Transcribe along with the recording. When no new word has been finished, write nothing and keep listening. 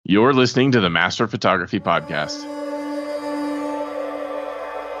You're listening to the Master Photography Podcast.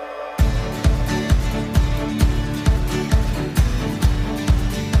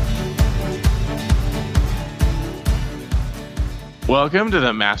 Welcome to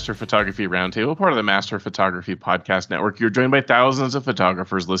the Master Photography Roundtable, part of the Master Photography Podcast Network. You're joined by thousands of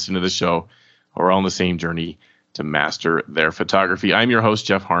photographers listening to the show who are all on the same journey to master their photography. I'm your host,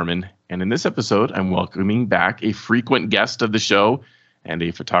 Jeff Harmon, and in this episode, I'm welcoming back a frequent guest of the show and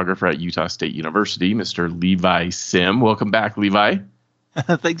a photographer at Utah State University, Mr. Levi Sim. Welcome back, Levi.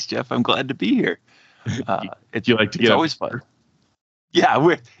 Thanks, Jeff. I'm glad to be here. Do you like to get it's up? always fun. Yeah,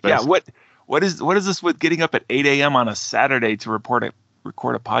 What is this with getting up at 8 a.m. on a Saturday to record a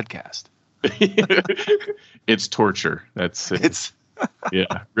podcast? It's torture. That's it. It's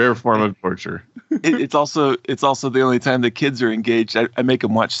yeah, rare form of torture. it's also the only time the kids are engaged. I make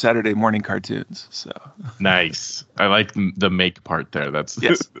them watch Saturday morning cartoons. So Nice. I like the make part there. That's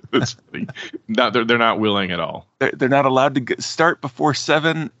Yes. That's funny. They're not willing at all. they're not allowed to start before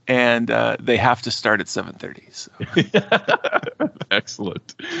 7, and they have to start at 7:30. So.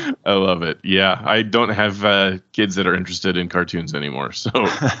 Excellent. I love it. Yeah, I don't have kids that are interested in cartoons anymore, so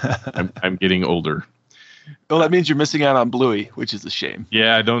I'm getting older. Well, that means you're missing out on Bluey, which is a shame.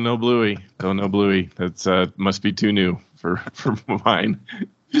 Yeah, I don't know Bluey. That's must be too new for mine.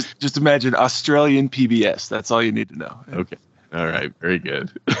 Just imagine Australian PBS. That's all you need to know. Okay. All right. Very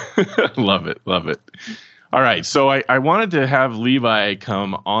good. Love it. All right. So I wanted to have Levi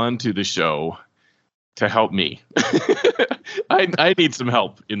come on to the show to help me. I need some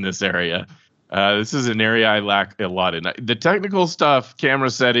help in this area. This is an area I lack a lot in. The technical stuff, camera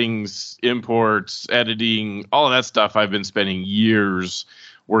settings, imports, editing, all of that stuff I've been spending years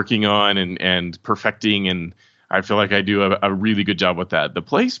working on and perfecting, and I feel like I do a really good job with that. The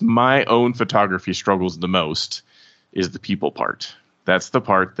place my own photography struggles the most is the people part. That's the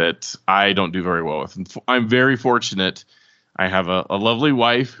part that I don't do very well with. And I'm very fortunate. I have a lovely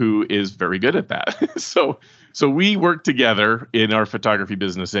wife who is very good at that. So we work together in our photography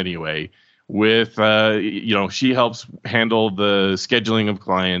business anyway. With she helps handle the scheduling of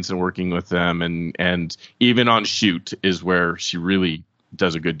clients and working with them, and even on shoot is where she really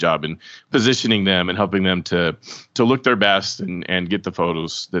does a good job in positioning them and helping them to look their best and get the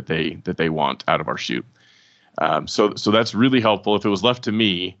photos that they want out of our shoot. So that's really helpful. If it was left to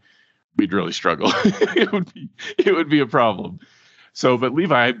me, we'd really struggle. It would be a problem. So, but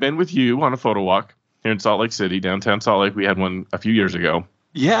Levi, I've been with you on a photo walk here in Salt Lake City, downtown Salt Lake. We had one a few years ago.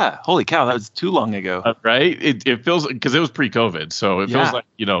 Yeah, holy cow, that was too long ago. Right? It feels, because it was pre-COVID, so it feels like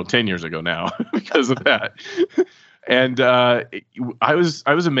 10 years ago now because of that. And I was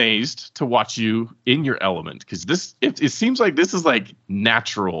amazed to watch you in your element, because it seems like this is like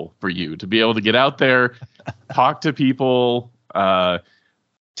natural for you to be able to get out there, talk to people, to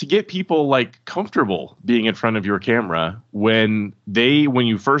get people like comfortable being in front of your camera when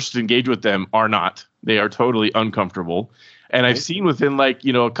you first engage with them they are totally uncomfortable. And I've seen within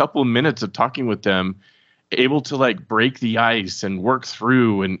a couple of minutes of talking with them, able to like break the ice and work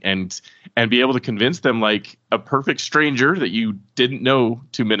through and be able to convince them like a perfect stranger that you didn't know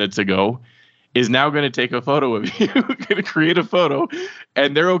 2 minutes ago is now going to take a photo of you, going to create a photo,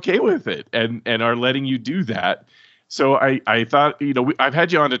 and they're okay with it and are letting you do that. So I thought, I've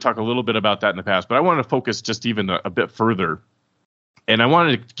had you on to talk a little bit about that in the past, but I want to focus just even a bit further. And I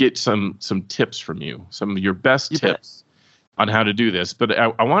wanted to get some tips from you, some of your best tips on how to do this. But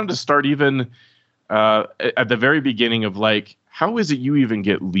I wanted to start even at the very beginning of how is it you even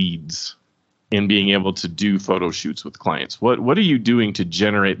get leads in being able to do photo shoots with clients? What are you doing to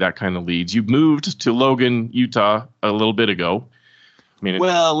generate that kind of leads? You moved to Logan, Utah a little bit ago. I mean,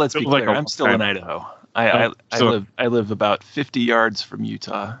 well, let's be clear. I'm still in Idaho. I live about 50 yards from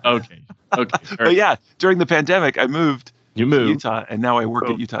Utah. Okay. But yeah, during the pandemic, I moved to Utah, and now I work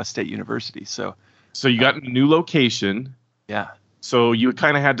at Utah State University. So you got a new location. Yeah. So you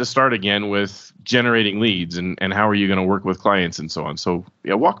kind of had to start again with generating leads and how are you going to work with clients and so on. So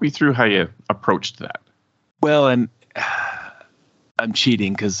walk me through how you approached that. Well, and I'm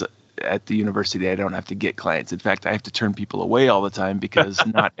cheating because at the university, I don't have to get clients. In fact, I have to turn people away all the time because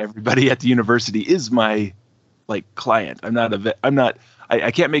not everybody at the university is my client.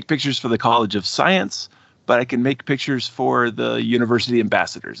 I can't make pictures for the College of Science, but I can make pictures for the university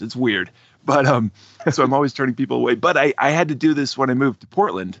ambassadors. It's weird. But so I'm always turning people away. But I had to do this when I moved to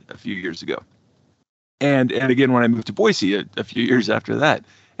Portland a few years ago. And again, when I moved to Boise a few years after that,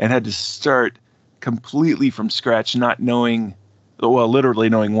 and had to start completely from scratch, not knowing, literally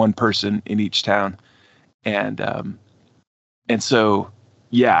knowing one person in each town. And so,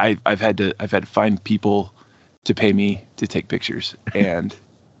 yeah, I've had to find people to pay me to take pictures. And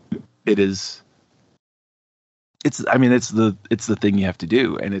it is. I mean, it's the thing you have to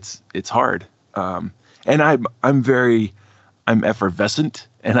do, and it's hard. And I'm effervescent,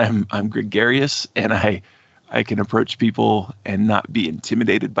 and I'm gregarious, and I can approach people and not be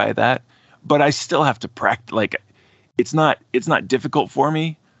intimidated by that. But I still have to practice. Like, it's not difficult for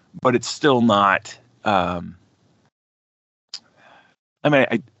me, but it's still not. I mean,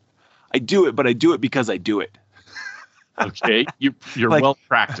 I do it, but I do it because I do it. Okay, you're like, well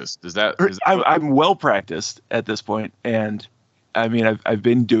practiced. I'm well practiced at this point, and I mean, I've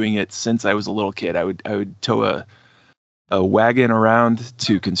been doing it since I was a little kid. I would tow a wagon around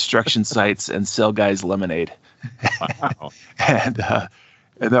to construction sites and sell guys lemonade. Wow. and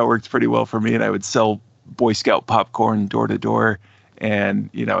that worked pretty well for me. And I would sell Boy Scout popcorn door to door, and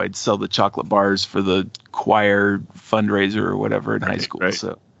I'd sell the chocolate bars for the choir fundraiser or whatever in high school. Right.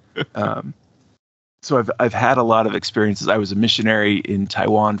 So. So I've had a lot of experiences. I was a missionary in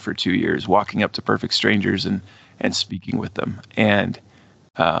Taiwan for 2 years, walking up to perfect strangers and speaking with them. And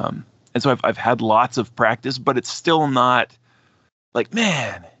so I've had lots of practice, but it's still not like,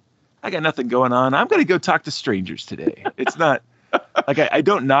 man, I got nothing going on, I'm going to go talk to strangers today. It's not like I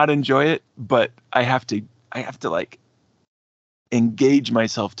don't not enjoy it, but I have to like engage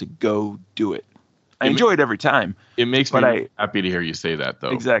myself to go do it. I enjoy it every time. It makes me happy to hear you say that,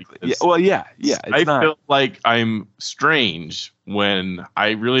 though. Exactly. Yeah. Well, yeah. I feel like I'm strange when I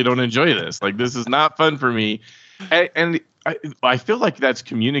really don't enjoy this. Like, this is not fun for me. And I feel like that's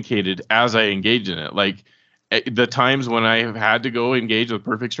communicated as I engage in it. Like, the times when I have had to go engage with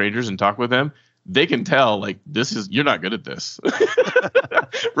perfect strangers and talk with them, they can tell, like, you're not good at this.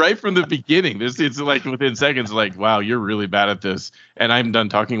 Right from the beginning. It's like within seconds, like, wow, you're really bad at this. And I'm done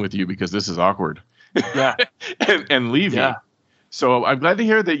talking with you because this is awkward. Yeah. and leave you. So I'm glad to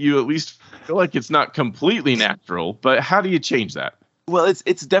hear that you at least feel like it's not completely natural, but how do you change that? Well,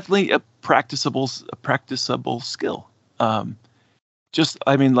 it's definitely a practicable skill. I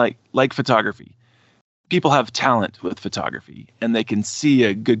mean, like photography. People have talent with photography and they can see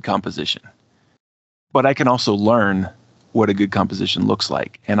a good composition. But I can also learn what a good composition looks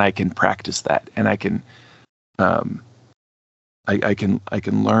like, and I can practice that, and I can I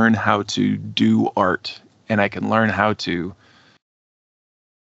can learn how to do art, and I can learn how to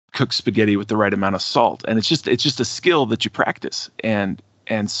cook spaghetti with the right amount of salt. And it's just a skill that you practice. And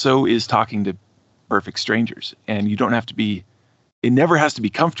so is talking to perfect strangers. And you don't have to it never has to be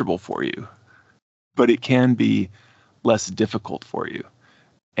comfortable for you, but it can be less difficult for you.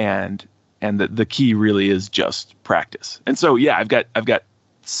 And the key really is just practice. And so, yeah, I've got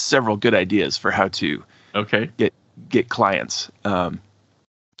several good ideas for how to get clients. And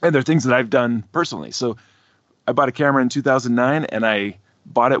they're things that I've done personally. So I bought a camera in 2009, and I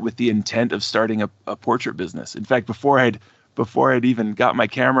bought it with the intent of starting a portrait business. In fact, before I'd even got my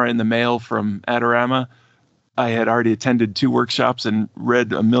camera in the mail from Adorama, I had already attended 2 workshops and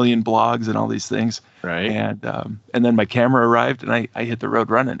read a million blogs and all these things. Right. And then my camera arrived, and I hit the road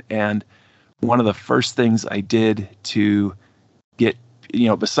running. And one of the first things I did to get,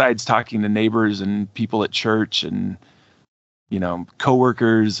 besides talking to neighbors and people at church and,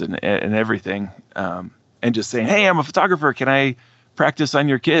 coworkers and everything, and just saying, hey, I'm a photographer. Can I practice on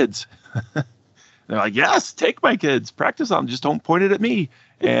your kids? They're like, yes, take my kids, practice on them. Just don't point it at me.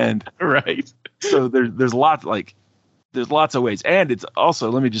 And right. So there's lots of ways. And it's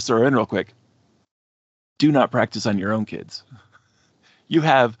also, let me just throw in real quick. Do not practice on your own kids. You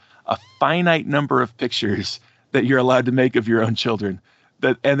have a finite number of pictures that you're allowed to make of your own children,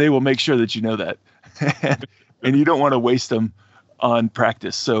 and they will make sure that you know that. And you don't want to waste them on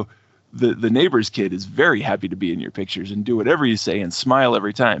practice. So the neighbor's kid is very happy to be in your pictures and do whatever you say and smile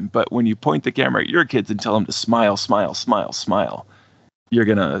every time. But when you point the camera at your kids and tell them to smile, smile, smile, smile, you're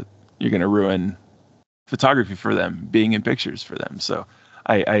gonna ruin photography for them, being in pictures for them. So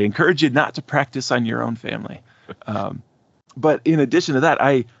I encourage you not to practice on your own family. But in addition to that,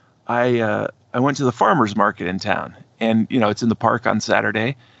 I went to the farmer's market in town, and it's in the park on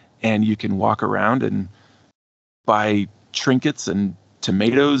Saturday, and you can walk around and buy trinkets and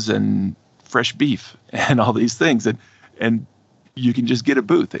tomatoes and fresh beef and all these things, and you can just get a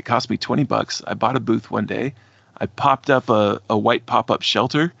booth. It cost me $20. I bought a booth one day. I popped up a white pop-up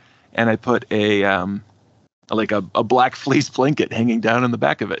shelter, and I put a black fleece blanket hanging down in the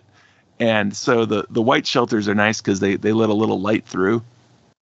back of it. And so the white shelters are nice because they let a little light through,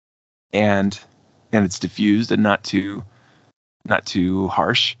 and it's diffused and not too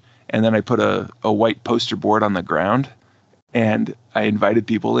harsh. And then I put a white poster board on the ground, and I invited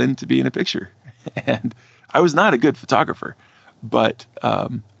people in to be in a picture. And I was not a good photographer, but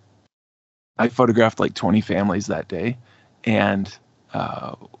I photographed like 20 families that day. And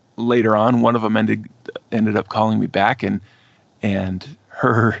later on, one of them ended up calling me back, and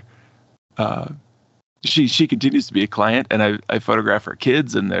her she continues to be a client, and I photograph her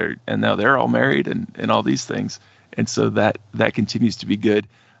kids, and now they're all married and all these things, and so that continues to be good.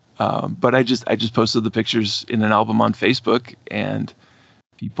 But I just posted the pictures in an album on Facebook, and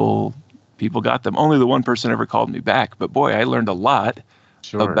people got them. Only the one person ever called me back, but boy, I learned a lot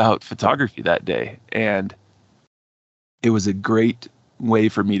about photography that day, and it was a great way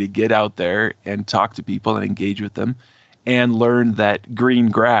for me to get out there and talk to people and engage with them, and learn that green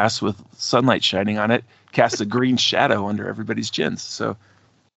grass with sunlight shining on it casts a green shadow under everybody's chins. So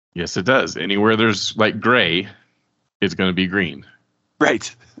yes, it does. Anywhere there's like gray, it's going to be green.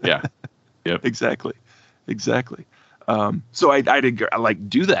 Right. Yeah. Yep. Exactly. So I did like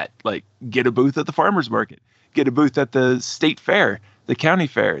do that, like get a booth at the farmer's market, get a booth at the state fair, the county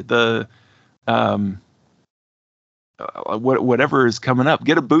fair, the whatever is coming up,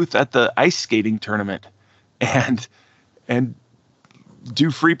 get a booth at the ice skating tournament, and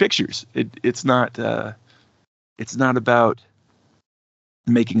do free pictures. It's not about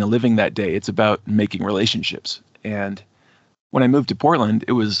making a living that day. It's about making relationships. And when I moved to Portland,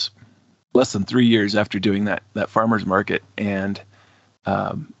 it was less than 3 years after doing that farmer's market, and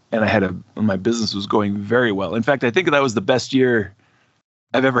my business was going very well. In fact, I think that was the best year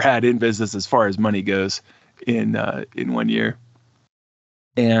I've ever had in business as far as money goes in 1 year.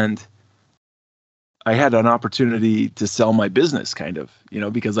 And I had an opportunity to sell my business, kind of,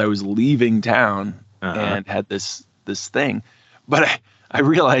 because I was leaving town and had this thing, but I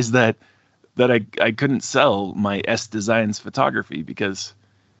realized that I couldn't sell my S Designs photography because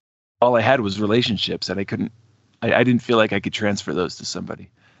all I had was relationships, and I didn't feel like I could transfer those to somebody,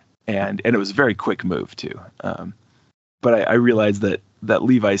 and it was a very quick move too. But I realized that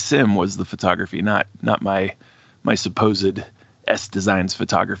Levi Sim was the photography, not my supposed S Designs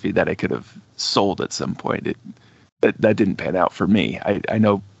photography that I could have sold at some point. That didn't pan out for me. I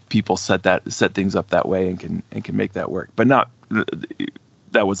know people set things up that way and can make that work, but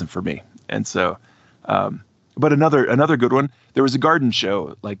that wasn't for me. And so, but another good one, there was a garden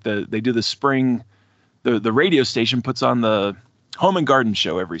show, like they do the spring, the radio station puts on the home and garden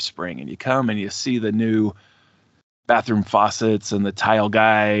show every spring, and you come and you see the new bathroom faucets, and the tile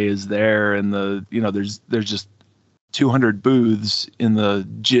guy is there, and there's just 200 booths in the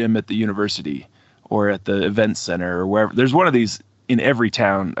gym at the university or at the event center or wherever. There's one of these in every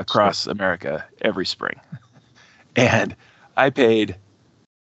town across America every spring. And I think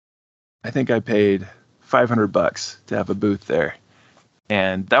I paid $500 to have a booth there.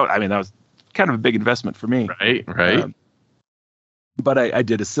 And that was kind of a big investment for me. Right. But I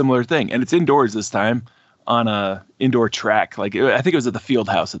did a similar thing, and it's indoors this time on a indoor track. Like I think it was at the field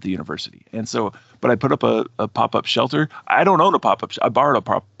house at the university. And so, but I put up a pop-up shelter. I don't own a pop-up. I borrowed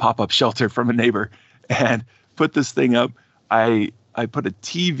a pop-up shelter from a neighbor and put this thing up. I put a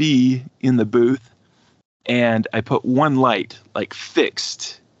TV in the booth, and I put one light like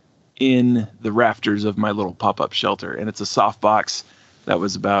fixed in the rafters of my little pop-up shelter. And it's a softbox that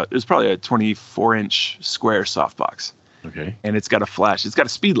was it was probably a 24-inch square softbox. Okay. And it's got a flash. It's got a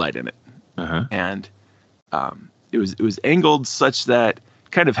speed light in it. And it was angled such that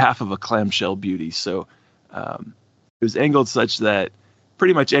kind of half of a clamshell beauty. So it was angled such that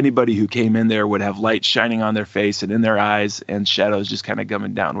pretty much anybody who came in there would have light shining on their face and in their eyes, and shadows just kind of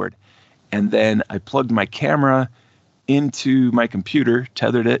coming downward. And then I plugged my camera into my computer,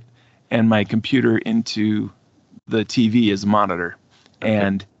 tethered it, and my computer into the TV as a monitor. Okay.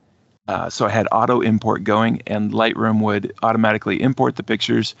 And so I had auto import going, and Lightroom would automatically import the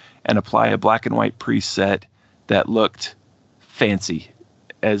pictures and apply a black and white preset that looked fancy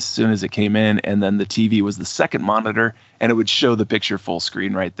as soon as it came in. And then the TV was the second monitor, and it would show the picture full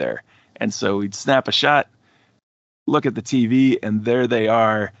screen right there. And so we'd snap a shot, look at the TV, and there they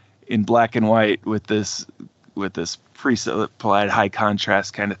are in black and white with this preset applied high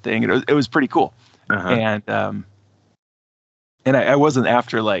contrast kind of thing. It was pretty cool. And I wasn't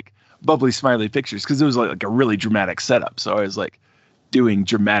after like bubbly smiley pictures, because it was like a really dramatic setup. So I was like doing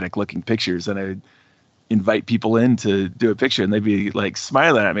dramatic looking pictures, and I'd invite people in to do a picture, and they'd be like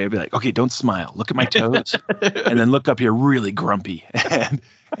smiling at me. I'd be like, okay, don't smile. Look at my toes. And then look up here really grumpy.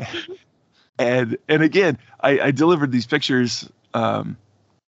 And again, I delivered these pictures. I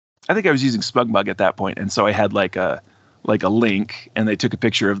think I was using SmugMug at that point. And so I had like a link, and they took a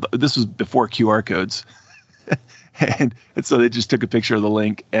picture of this was before QR codes. And so they just took a picture of the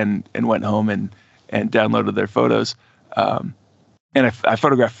link and went home and downloaded their photos. And I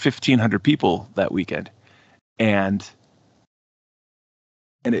photographed 1,500 people that weekend. And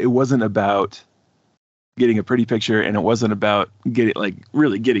it wasn't about getting a pretty picture, and it wasn't about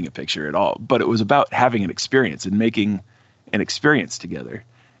really getting a picture at all, but it was about having an experience and making an experience together.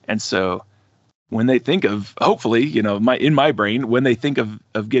 And so when they think of, hopefully, in my brain, when they think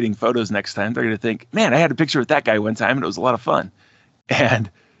of getting photos next time, they're going to think, man, I had a picture with that guy one time and it was a lot of fun. And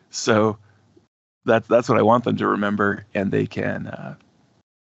so that's what I want them to remember, and they can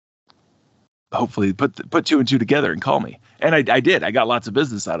hopefully put two and two together and call me. And I did. I got lots of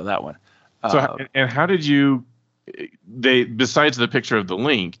business out of that one. So, and how did you? Besides the picture of the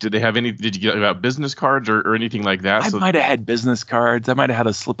link, did you get out business cards or anything like that? I might have had business cards. I might have had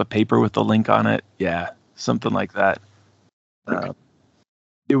a slip of paper with the link on it. Yeah, something like that. Okay.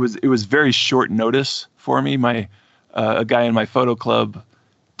 It was very short notice for me. A guy in my photo club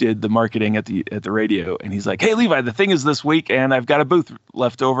did the marketing at the radio, and he's like, "Hey, Levi, the thing is this week, and I've got a booth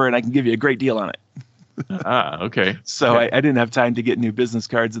left over, and I can give you a great deal on it." Okay. So I didn't have time to get new business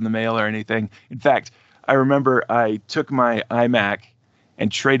cards in the mail or anything. In fact, I remember I took my iMac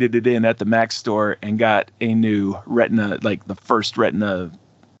and traded it in at the Mac store and got a new Retina, like the first Retina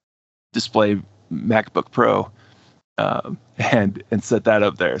display MacBook Pro, and set that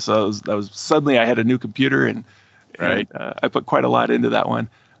up there. So that was suddenly I had a new computer, and I put quite a lot into that one.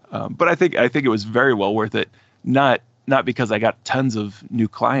 But I think it was very well worth it. Not because I got tons of new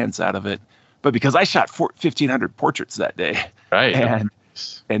clients out of it, but because I shot 1,500 portraits that day, right,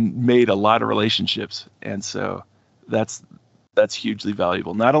 and made a lot of relationships, and so that's hugely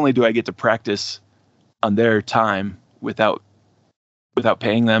valuable. Not only do I get to practice on their time without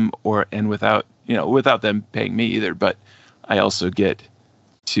paying them and without them paying me either, but I also get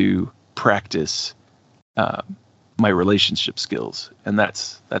to practice my relationship skills, and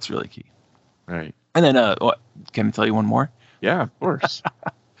that's really key. Right. And then, can I tell you one more? Yeah, of course.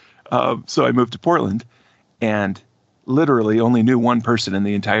 So I moved to Portland, and literally only knew one person in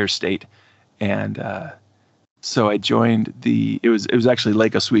the entire state. And so I joined it was actually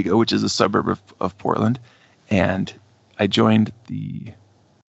Lake Oswego, which is a suburb of Portland. And I joined the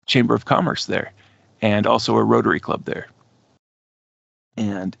Chamber of Commerce there, and also a Rotary Club there.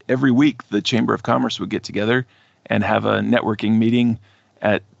 And every week the Chamber of Commerce would get together and have a networking meeting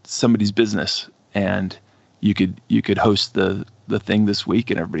at somebody's business. And you could host the thing this week,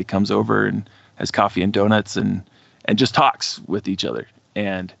 and everybody comes over and has coffee and donuts and just talks with each other.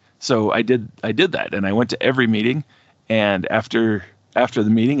 And so I did that, and I went to every meeting. And after the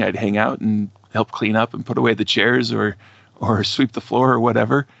meeting, I'd hang out and help clean up and put away the chairs or sweep the floor or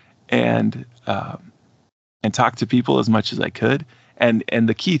whatever, and talk to people as much as I could. And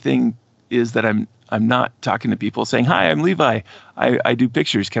the key thing is that I'm not talking to people saying, "Hi, I'm Levi. I do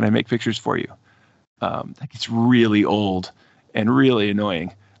pictures. Can I make pictures for you?" That gets really old and really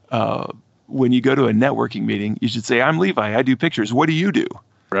annoying. When you go to a networking meeting, you should say, "I'm Levi. I do pictures. What do you do?"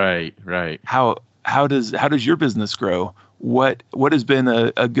 Right. How does your business grow? What has been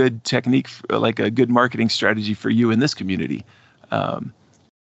a good technique, like a good marketing strategy for you in this community?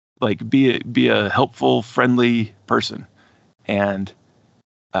 Like be a helpful, friendly person. And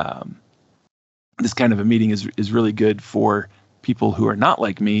this kind of a meeting is really good for people who are not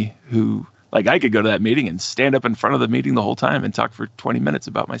like me, who, like, I could go to that meeting and stand up in front of the meeting the whole time and talk for 20 minutes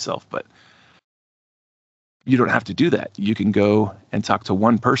about myself, but you don't have to do that. You can go and talk to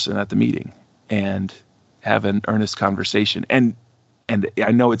one person at the meeting and have an earnest conversation. And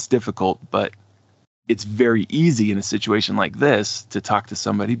I know it's difficult, but it's very easy in a situation like this to talk to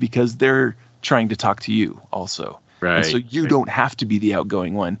somebody because they're trying to talk to you also. Right. And so you don't have to be the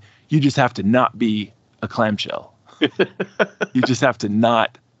outgoing one. You just have to not be a clamshell. You just have to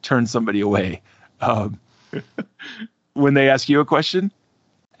not turn somebody away. When they ask you a question,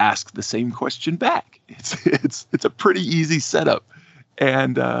 ask the same question back. It's a pretty easy setup,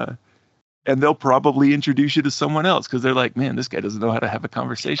 and they'll probably introduce you to someone else because they're like, "Man, this guy doesn't know how to have a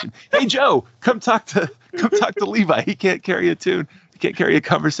conversation. Hey, Joe, come talk to Levi. He can't carry a tune. He can't carry a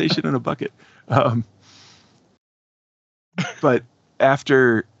conversation in a bucket." But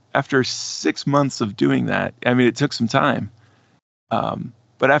after 6 months of doing that, I mean, it took some time.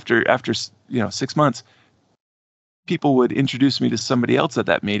 But after 6 months, people would introduce me to somebody else at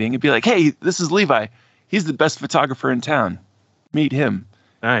that meeting and be like, "Hey, this is Levi. He's the best photographer in town. Meet him."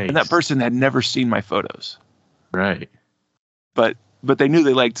 Nice. And that person had never seen my photos. Right. But they knew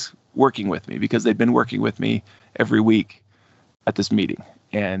they liked working with me because they'd been working with me every week at this meeting.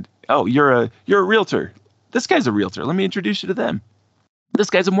 And, "Oh, you're a realtor. This guy's a realtor. Let me introduce you to them. This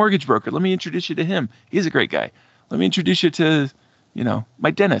guy's a mortgage broker. Let me introduce you to him. He's a great guy. Let me introduce you to,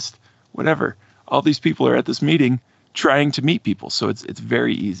 my dentist," whatever. All these people are at this meeting trying to meet people. So it's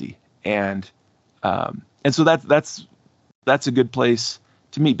very easy. And so that's a good place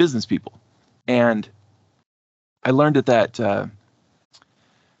to meet business people. And I learned at that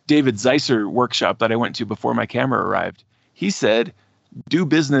David Zeiser workshop that I went to before my camera arrived. He said, do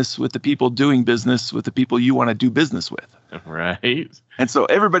business with the people doing business with the people you want to do business with. Right. And so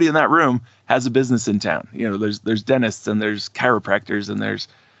everybody in that room has a business in town. You know, there's dentists and there's chiropractors and there's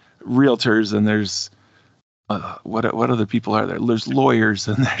realtors and there's what other people are there? There's lawyers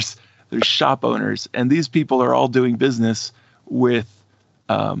and there's shop owners, and these people are all doing business with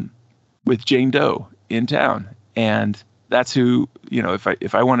Jane Doe in town. And that's who, you know,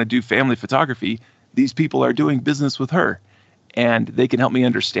 if I want to do family photography, these people are doing business with her, and they can help me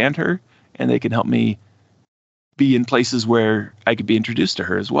understand her, and they can help me be in places where I could be introduced to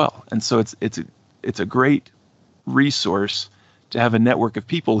her as well. And so it's a great resource to have a network of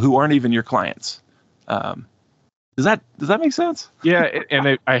people who aren't even your clients. Does that make sense? Yeah,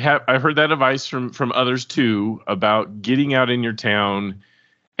 and I've heard that advice from others too about getting out in your town,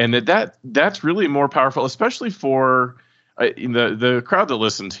 and that's really more powerful, especially for the crowd that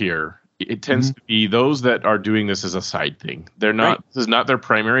listens here. It tends to be those that are doing this as a side thing. They're not. Right. This is not their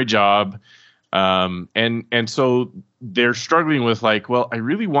primary job, and so they're struggling with like, well, I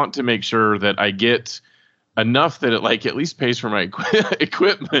really want to make sure that I get enough that it like at least pays for my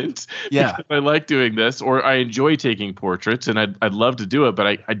equipment. Yeah, I like doing this, or I enjoy taking portraits, and I'd love to do it, but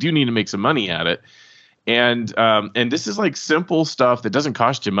I do need to make some money at it. And this is like simple stuff that doesn't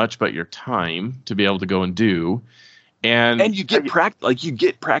cost you much, but your time to be able to go and do. And you get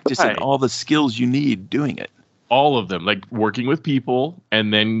practice in all the skills you need doing it. All of them, like working with people,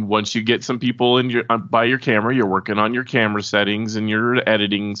 and then once you get some people in by your camera, you're working on your camera settings and your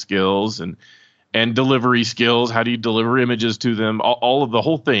editing skills and delivery skills. How do you deliver images to them? All of the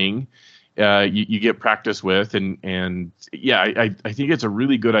whole thing, you get practice with, and yeah, I think it's a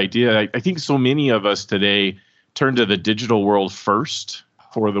really good idea. I think so many of us today turn to the digital world first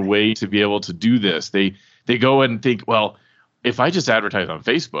for the way to be able to do this. They go and think, well, if I just advertise on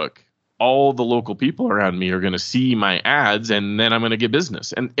Facebook, all the local people around me are going to see my ads, and then I'm going to get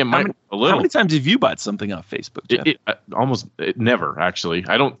business. And it might a little. How many times have you bought something off Facebook, Jeff? Almost never, actually.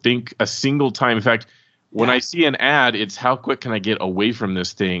 I don't think a single time. In fact, when I see an ad, it's how quick can I get away from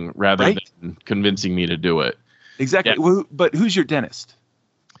this thing rather than convincing me to do it. Exactly. Yeah. But who's your dentist?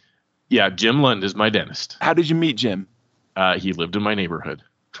 Yeah, Jim Lund is my dentist. How did you meet Jim? He lived in my neighborhood.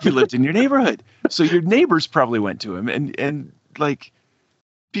 He lived in your neighborhood. So your neighbors probably went to him, and like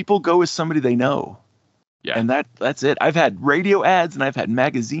people go with somebody they know. Yeah. And that's it. I've had radio ads, and I've had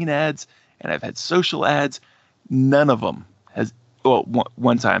magazine ads, and I've had social ads. None of them has, well,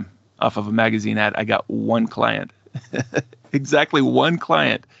 one time off of a magazine ad, I got one client. Exactly one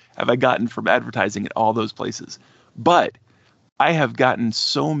client have I gotten from advertising at all those places. But I have gotten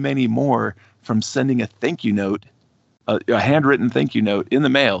so many more from sending a thank you note, a handwritten thank you note in the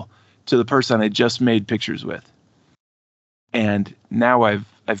mail to the person I just made pictures with. And now I've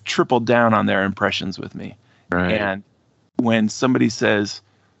tripled down on their impressions with me. Right. And when somebody says,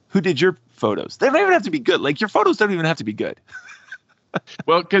 who did your photos? They don't even have to be good. Like, your photos don't even have to be good.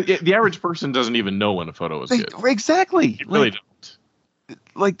 Well, because the average person doesn't even know when a photo is good. Exactly. They really don't.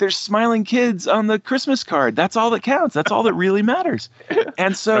 Like, there's smiling kids on the Christmas card. That's all that counts. That's all that really matters.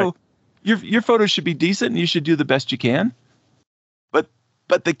 And so your photos should be decent, and you should do the best you can.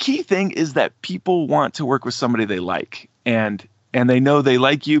 But the key thing is that people want to work with somebody they like. And they know they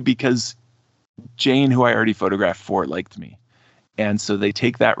like you because Jane, who I already photographed for, liked me. And so they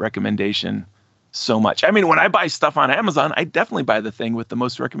take that recommendation so much. I mean, when I buy stuff on Amazon, I definitely buy the thing with the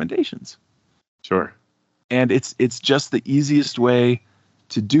most recommendations. Sure. And it's just the easiest way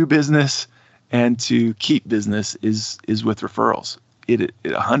to do business and to keep business is with referrals. It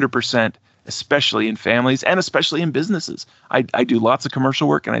 100%, especially in families and especially in businesses. I do lots of commercial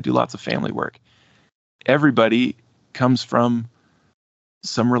work, and I do lots of family work. Everybody comes from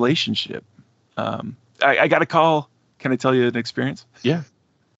some relationship. I got a call. Can I tell you an experience? Yeah.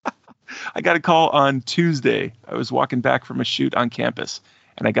 I got a call on Tuesday. I was walking back from a shoot on campus,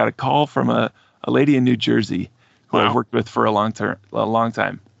 and I got a call from a lady in New Jersey who I've worked with for a long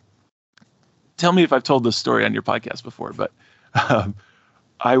time. Tell me if I've told this story on your podcast before, but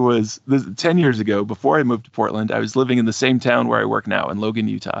I was 10 years ago, before I moved to Portland, I was living in the same town where I work now in Logan,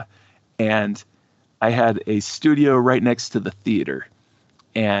 Utah. And I had a studio right next to the theater.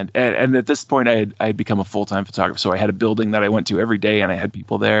 And at this point, I had become a full-time photographer. So I had a building that I went to every day, and I had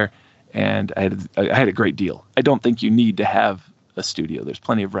people there, and I had a great deal. I don't think you need to have a studio. There's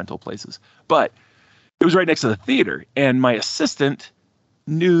plenty of rental places. But it was right next to the theater, and my assistant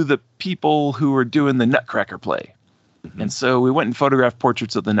knew the people who were doing the Nutcracker play. Mm-hmm. And so we went and photographed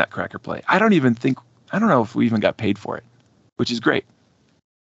portraits of the Nutcracker play. I don't know if we even got paid for it, which is great.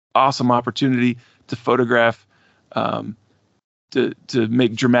 Awesome opportunity to photograph to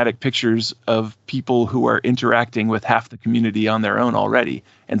make dramatic pictures of people who are interacting with half the community on their own already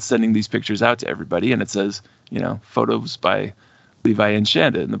and sending these pictures out to everybody. And it says, photos by Levi and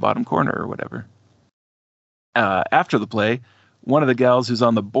Shanda in the bottom corner or whatever. After the play, one of the gals who's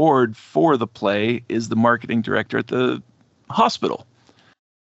on the board for the play is the marketing director at the hospital.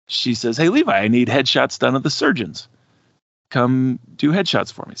 She says, "Hey, Levi, I need headshots done of the surgeons. Come do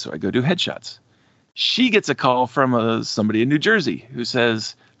headshots for me." So I go do headshots. She gets a call from somebody in New Jersey who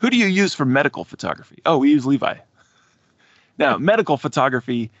says, "Who do you use for medical photography?" "Oh, we use Levi." Now, medical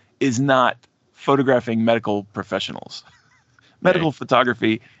photography is not photographing medical professionals. Medical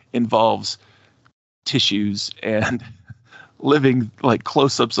photography involves tissues and living, like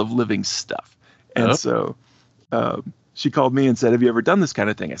close-ups of living stuff. And so she called me and said, "Have you ever done this kind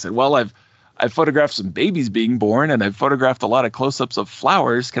of thing?" I said, "Well, I've photographed some babies being born, and I've photographed a lot of close-ups of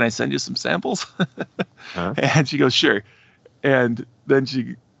flowers. Can I send you some samples?" And she goes, "Sure." And then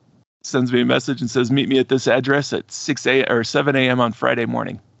she sends me a message and says, "Meet me at this address at 7 a.m. on Friday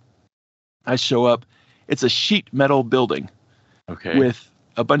morning." I show up. It's a sheet metal building with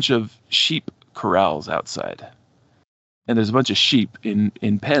a bunch of sheep corrals outside. And there's a bunch of sheep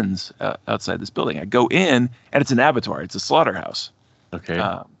in pens outside this building. I go in, and it's an abattoir. It's a slaughterhouse. Okay.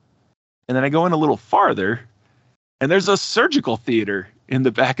 And then I go in a little farther, and there's a surgical theater in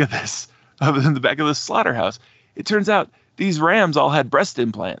the back of this slaughterhouse. It turns out these rams all had breast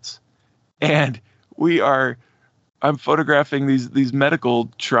implants, and I'm photographing these medical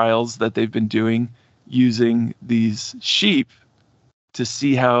trials that they've been doing using these sheep to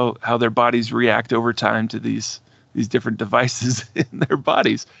see how their bodies react over time to these different devices in their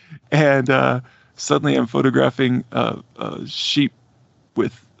bodies. And suddenly I'm photographing sheep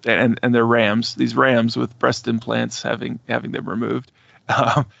with and their rams, these rams with breast implants, having them removed.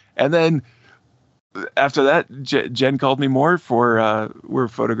 And then after that, Jen called me more for we're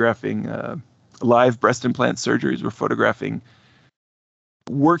photographing live breast implant surgeries. We're photographing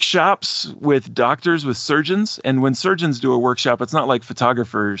workshops with doctors, with surgeons. And when surgeons do a workshop, it's not like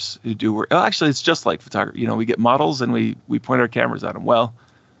photographers who do work. Actually, it's just like photography. We get models and we point our cameras at them. Well,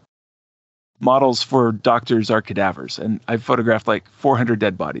 models for doctors are cadavers, and I've photographed like 400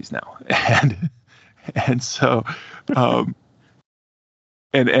 dead bodies now. And so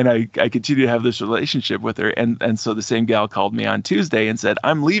and I continue to have this relationship with her. And so the same gal called me on Tuesday and said,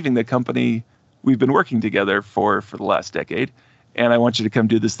 "I'm leaving the company we've been working together for the last decade, and I want you to come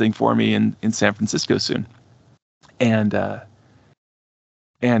do this thing for me in San Francisco soon." And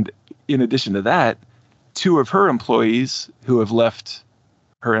in addition to that, 2 of her employees who have left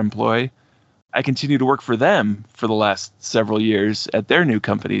her employ, I continue to work for them for the last several years at their new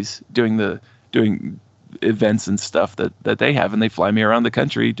companies, doing events and stuff that they have, and they fly me around the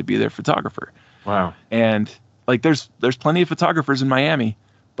country to be their photographer. Wow. And like there's plenty of photographers in Miami,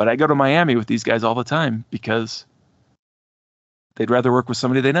 but I go to Miami with these guys all the time because they'd rather work with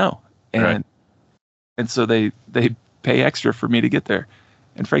somebody they know. And so they pay extra for me to get there.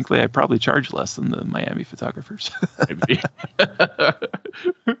 And frankly, I probably charge less than the Miami photographers. Maybe.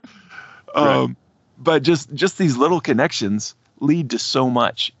 But just these little connections lead to so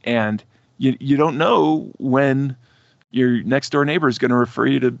much. And you don't know when your next door neighbor is going to refer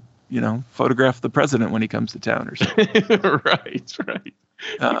you to, photograph the president when he comes to town or something. Right.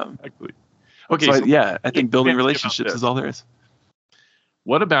 Exactly. Okay. So I think building relationships is all there is.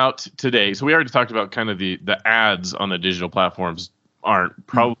 What about today? So we already talked about kind of the ads on the digital platforms aren't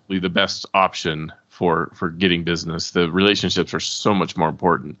probably the best option for getting business. The relationships are so much more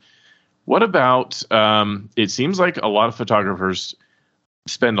important. What about, it seems like a lot of photographers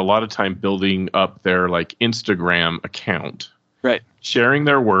spend a lot of time building up their like Instagram account, right? Sharing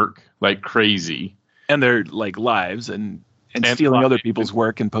their work like crazy, and their like lives and stealing other people's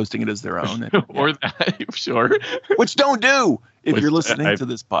work and posting it as their own, or that, sure. Which don't do if you're listening to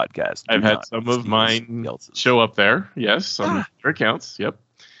this podcast. I've had some of mine show up there, yes, on their accounts. Yep.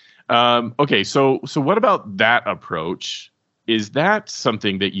 Okay, so what about that approach? Is that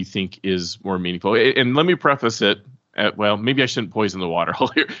something that you think is more meaningful? And let me preface it. Well, maybe I shouldn't poison the water.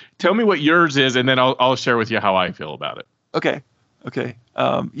 Tell me what yours is, and then I'll share with you how I feel about it. Okay.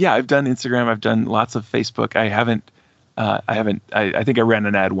 I've done Instagram. I've done lots of Facebook. I think I ran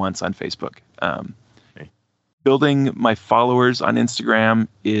an ad once on Facebook. Building my followers on Instagram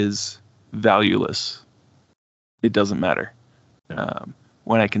is valueless. It doesn't matter. Yeah.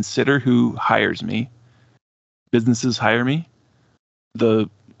 When I consider who hires me, businesses hire me. I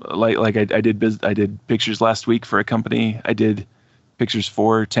did pictures last week for a company I did pictures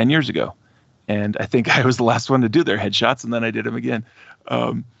for 10 years ago. And I think I was the last one to do their headshots, and then I did them again.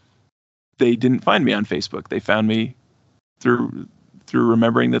 they didn't find me on Facebook. They found me through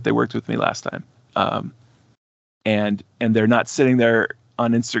remembering that they worked with me last time. And they're not sitting there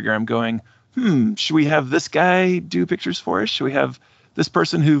on Instagram going, should we have this guy do pictures for us? Should we have this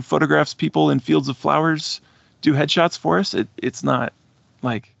person who photographs people in fields of flowers do headshots for us? It's not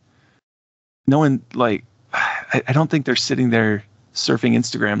like no one, like, I don't think they're sitting there surfing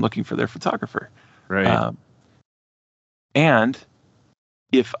Instagram looking for their photographer. Right. And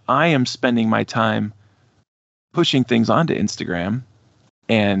if I am spending my time pushing things onto Instagram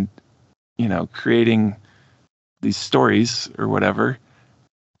and, creating these stories or whatever,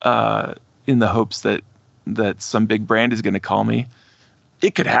 in the hopes that some big brand is going to call me,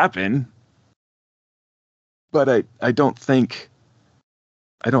 it could happen, but I don't think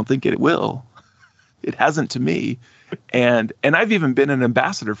it will. It hasn't to me. And I've even been an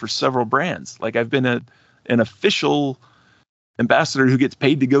ambassador for several brands. Like I've been an official ambassador who gets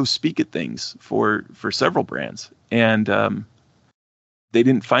paid to go speak at things for several brands. And they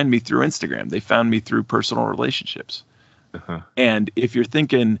didn't find me through Instagram. They found me through personal relationships. Uh-huh. And if you're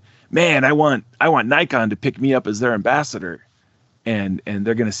thinking, man, I want Nikon to pick me up as their ambassador, and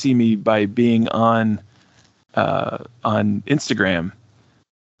they're going to see me by being on Instagram,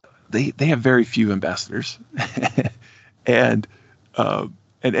 they have very few ambassadors. and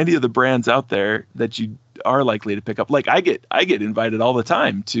any of the brands out there that you are likely to pick up, like I get invited all the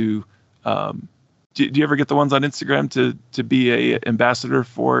time to do you ever get the ones on Instagram to be a ambassador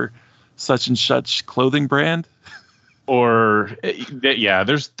for such and such clothing brand? Or yeah,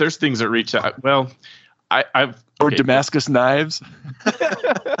 there's things that reach out. Well, I've or Damascus knives.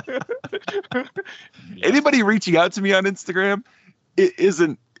 Anybody reaching out to me on Instagram, it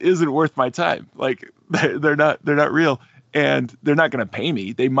isn't worth my time. Like they're not real, and they're not going to pay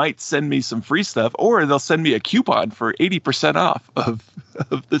me. They might send me some free stuff, or they'll send me a coupon for 80% off of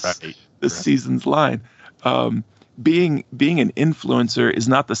this season's line. Being an influencer is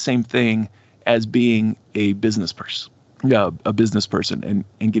not the same thing as being a business person. Yeah, a business person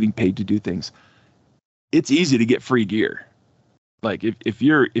and getting paid to do things. It's easy to get free gear. Like if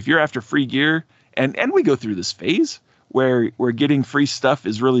you're after free gear, and we go through this phase where getting free stuff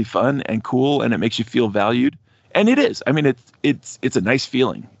is really fun and cool, and it makes you feel valued. And it is. I mean, it's a nice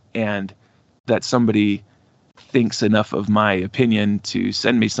feeling, and that somebody thinks enough of my opinion to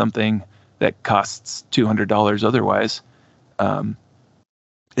send me something that costs $200 otherwise.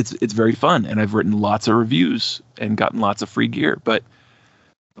 It's very fun, and I've written lots of reviews and gotten lots of free gear. But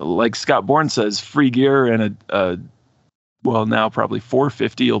like Scott Bourne says, free gear and well, now probably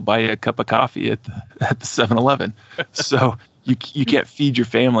 $4.50 you'll buy a cup of coffee at the 7-Eleven. So you can't feed your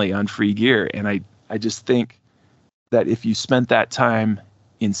family on free gear. And I just think that if you spent that time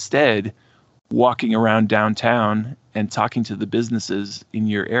instead walking around downtown and talking to the businesses in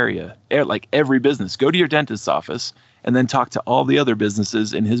your area, like every business, go to your dentist's office and then talk to all the other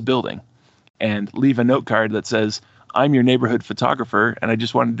businesses in his building and leave a note card that says, I'm your neighborhood photographer, and I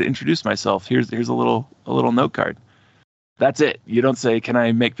just wanted to introduce myself. Here's a little note card. That's it. You don't say, can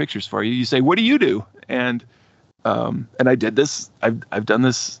I make pictures for you? You say, what do you do? And I did this. I've done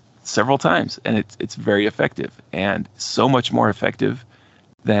this several times, and it's very effective, and so much more effective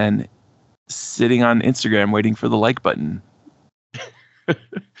than sitting on Instagram waiting for the like button.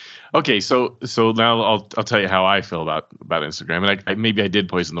 Okay, so now I'll tell you how I feel about Instagram, and I maybe I did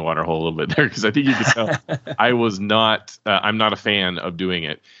poison the water hole a little bit there, because I think you can tell I'm not a fan of doing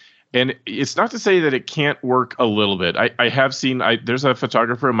it. And it's not to say that it can't work a little bit. I have seen there's a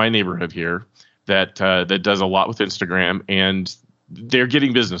photographer in my neighborhood here that does a lot with Instagram, and they're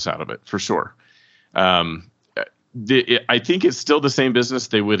getting business out of it for sure. I think it's still the same business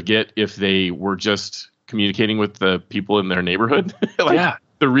they would get if they were just communicating with the people in their neighborhood. Yeah.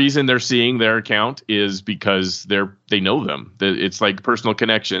 The reason they're seeing their account is because they know them. It's like personal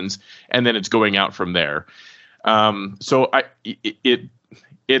connections, and then it's going out from there. So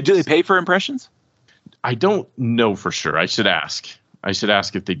do they pay for impressions? I don't know for sure. I should ask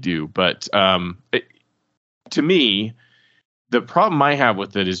if they do. But to me, the problem I have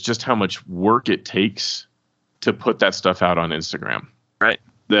with it is just how much work it takes to put that stuff out on Instagram. Right.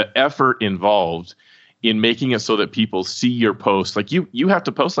 The effort involved in making it so that people see your post. Like you have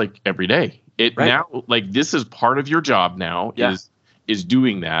to post like every day. Right. Now, like this is part of your job now. Yeah. is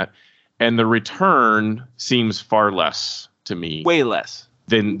doing that, and the return seems far less to me. Way less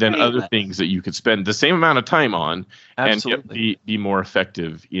than other things that you could spend the same amount of time on. Absolutely. And be more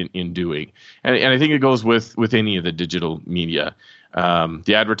effective in doing. And I think it goes with any of the digital media,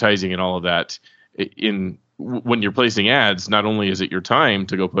 the advertising and all of that. when you're placing ads, not only is it your time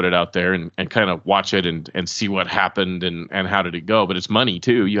to go put it out there and kind of watch it and see what happened and how did it go, but it's money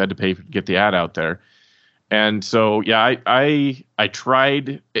too. You had to pay to get the ad out there. And so, yeah, I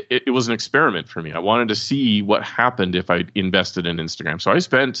tried. It was an experiment for me. I wanted to see what happened if I invested in Instagram. So I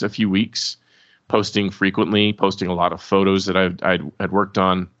spent a few weeks posting frequently, posting a lot of photos that I'd worked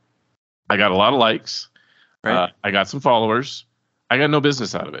on. I got a lot of likes. Right. I got some followers. I got no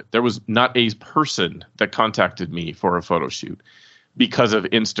business out of it. There was not a person that contacted me for a photo shoot because of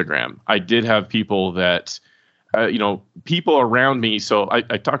Instagram. I did have people that, people around me. So I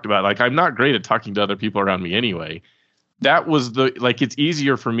talked about, like, I'm not great at talking to other people around me anyway. That was it's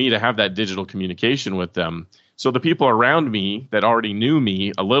easier for me to have that digital communication with them. So the people around me that already knew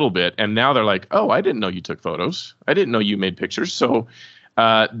me a little bit, and now they're like, oh, I didn't know you took photos. I didn't know you made pictures. So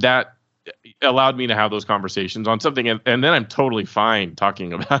that allowed me to have those conversations on something. And then I'm totally fine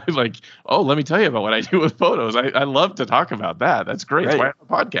talking about it. Like, oh, let me tell you about what I do with photos. I love to talk about that. That's great. Right. That's why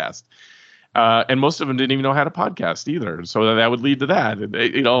I have a podcast. And most of them didn't even know how to podcast either. So that would lead to that.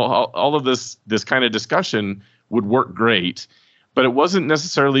 And, all of this kind of discussion would work great. But it wasn't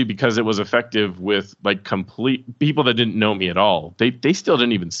necessarily because it was effective with like complete people that didn't know me at all. They still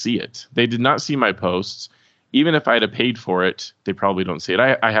didn't even see it. They did not see my posts. Even if I'd have paid for it, they probably don't see it.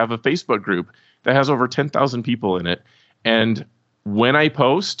 I have a Facebook group that has over 10,000 people in it. And when I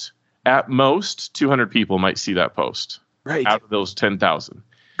post, at most 200 people might see that post. Right. Out of those 10,000.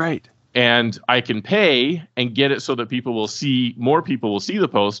 Right. And I can pay and get it so that more people will see the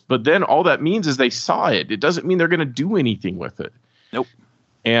post. But then all that means is they saw it. It doesn't mean they're going to do anything with it. Nope.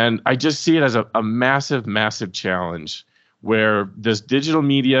 And I just see it as a massive, massive challenge where this digital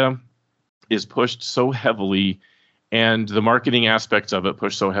media is pushed so heavily and the marketing aspects of it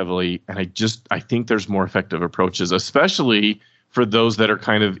pushed so heavily. And I think there's more effective approaches, especially for those that are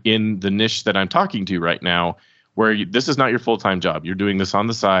kind of in the niche that I'm talking to right now, where this is not your full-time job. You're doing this on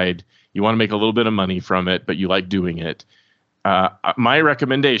the side. You want to make a little bit of money from it, but you like doing it. My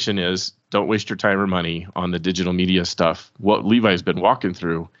recommendation is don't waste your time or money on the digital media stuff. What Levi's been walking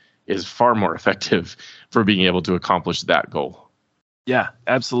through is far more effective for being able to accomplish that goal. Yeah,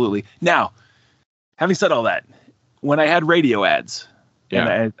 absolutely. Now, having said all that, when I had radio ads,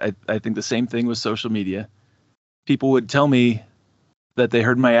 and I think the same thing with social media, people would tell me that they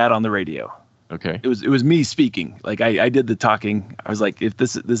heard my ad on the radio. Okay. It was me speaking. Like I did the talking. I was like, if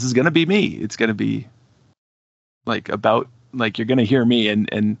this is gonna be me, it's gonna be like about like you're gonna hear me.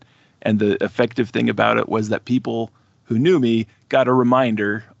 And the effective thing about it was that people who knew me got a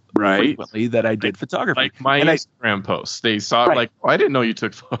reminder frequently that I did photography. Like my Instagram posts. They saw it like, oh, I didn't know you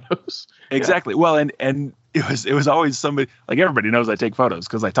took photos. Exactly. Yeah. Well, and it was always somebody, like everybody knows I take photos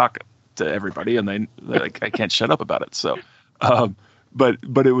because I talk to everybody and they're like I can't shut up about it. So but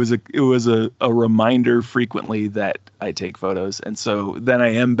it was a reminder frequently that I take photos. And so then I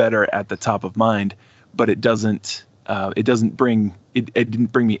am better at the top of mind, but it didn't bring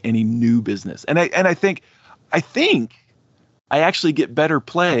me any new business. And I think I actually get better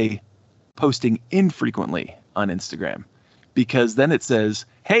play posting infrequently on Instagram, because then it says,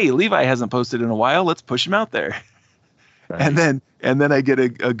 hey, Levi hasn't posted in a while. Let's push him out there. Right. And then I get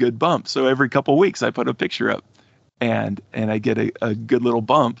a good bump. So every couple of weeks I put a picture up and I get a good little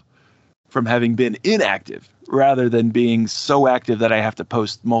bump from having been inactive rather than being so active that I have to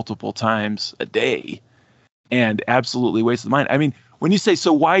post multiple times a day and absolutely waste the mind. I mean, when you say,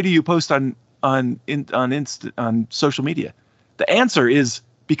 so why do you post on social media? The answer is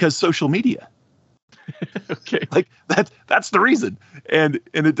because social media. Okay. Like that's the reason. And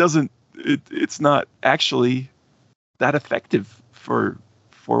it's not actually that effective for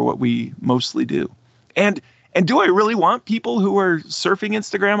what we mostly do. And do I really want people who are surfing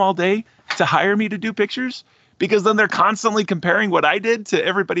Instagram all day to hire me to do pictures? Because then they're constantly comparing what I did to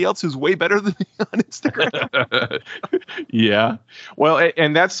everybody else who's way better than me on Instagram. Yeah. Well,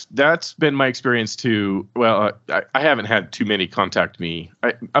 and that's been my experience too. Well, I haven't had too many contact me.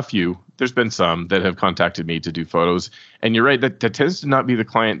 A few. There's been some that have contacted me to do photos. And you're right, that tends to not be the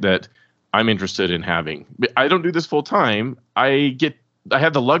client that I'm interested in having. I don't do this full time. I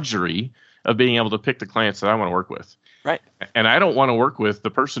have the luxury of being able to pick the clients that I want to work with. Right. And I don't want to work with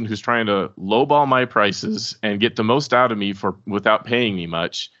the person who's trying to lowball my prices and get the most out of me without paying me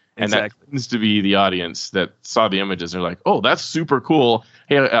much. And exactly. That tends to be the audience that saw the images. They're like, "Oh, that's super cool.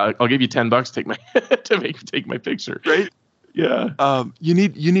 Hey, I'll give you $10 to take my picture." Right. Yeah. You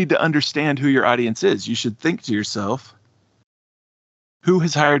need to understand who your audience is. You should think to yourself, who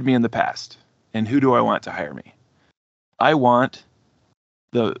has hired me in the past, and who do I want to hire me? I want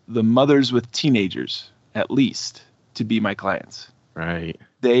the mothers with teenagers, at least, to be my clients. Right.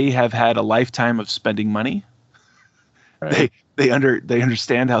 They have had a lifetime of spending money Right. They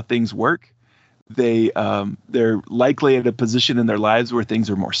understand how things work. They're likely at a position in their lives where things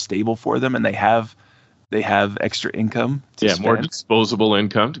are more stable for them, and they have extra income to Yeah, more spend. disposable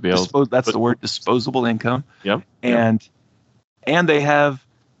income to be able to That's the word, disposable income. Yep. And they have,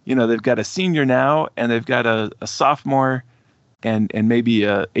 they've got a senior now, and they've got a sophomore and maybe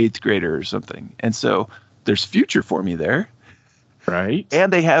a eighth grader or something. And so there's future for me there. Right.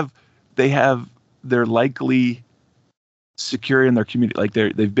 And they're likely secure in their community. Like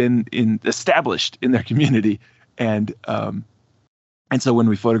they've been established in their community. And so when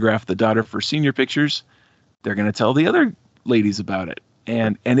we photograph the daughter for senior pictures, they're going to tell the other ladies about it.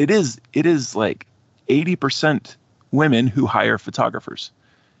 And it is like 80% women who hire photographers,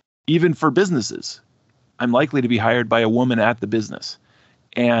 even for businesses. I'm likely to be hired by a woman at the business.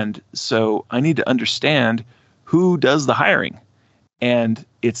 And so I need to understand who does the hiring. And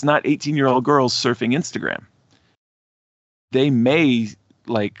it's not 18-year-old girls surfing Instagram. They may,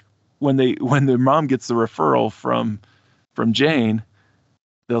 like, when their mom gets the referral from Jane,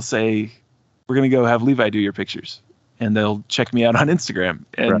 they'll say, we're going to go have Levi do your pictures. And they'll check me out on Instagram.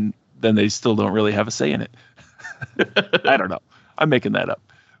 And then they still don't really have a say in it. I don't know. I'm making that up.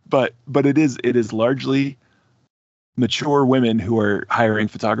 But it is largely mature women who are hiring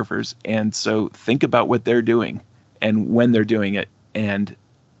photographers. And so think about what they're doing and when they're doing it, and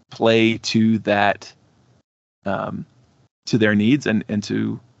play to that, to their needs and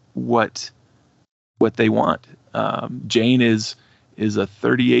to what they want. Jane is a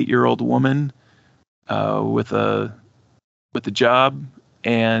 38-year-old woman with a job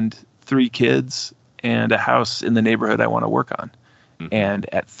and 3 kids and a house in the neighborhood I want to work on. Mm-hmm.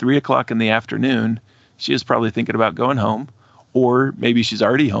 And at 3:00 in the afternoon, she is probably thinking about going home, or maybe she's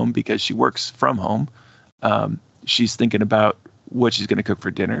already home because she works from home. She's thinking about what she's going to cook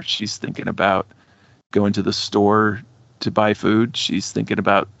for dinner. She's thinking about going to the store to buy food. She's thinking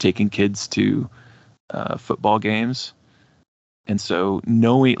about taking kids to football games. And so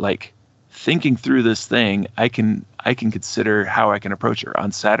thinking through this thing, I can consider how I can approach her.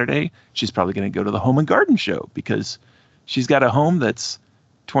 On Saturday, she's probably going to go to the Home and Garden Show because she's got a home that's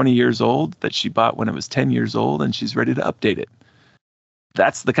 20 years old that she bought when it was 10 years old, and she's ready to update it.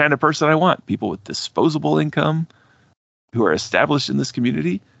 That's the kind of person I want. People with disposable income who are established in this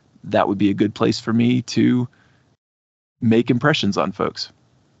community. That would be a good place for me to make impressions on folks.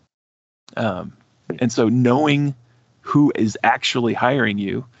 And so knowing who is actually hiring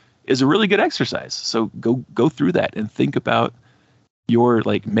you is a really good exercise. So go through that and think about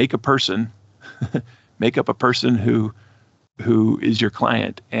make up a person who is your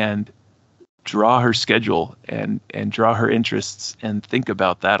client, and draw her schedule and draw her interests, and think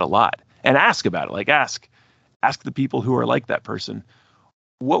about that a lot, and ask about it. Like ask the people who are like that person,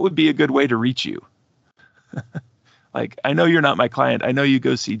 what would be a good way to reach you? Like, I know you're not my client. I know you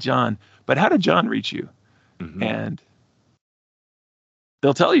go see John, but how did John reach you? Mm-hmm. And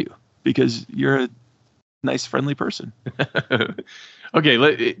they'll tell you because you're a nice, friendly person.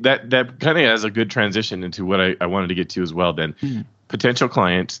 Okay, that kind of has a good transition into what I wanted to get to as well then. Mm. Potential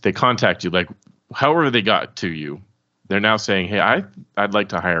clients, they contact you, like however they got to you. They're now saying, hey, I'd like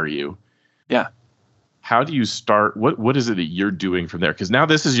to hire you. Yeah. How do you start? What is it that you're doing from there? Because now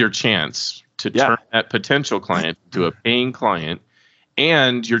this is your chance to turn that potential client to a paying client,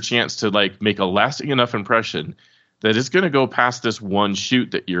 and your chance to make a lasting enough impression that it's going to go past this one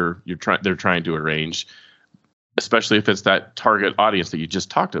shoot that they're trying to arrange. Especially if it's that target audience that you just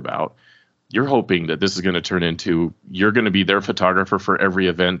talked about. You're hoping that this is going to turn into, you're going to be their photographer for every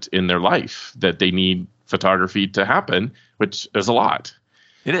event in their life that they need photography to happen, which is a lot.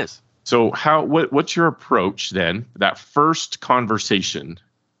 It is. So what's your approach then? That first conversation,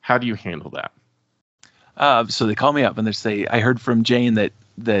 how do you handle that? So they call me up and they say, I heard from Jane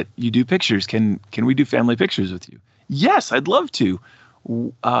that you do pictures. Can we do family pictures with you? Yes, I'd love to.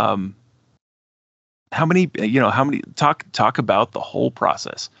 How many talk about the whole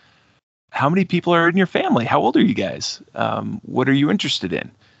process. How many people are in your family? How old are you guys? What are you interested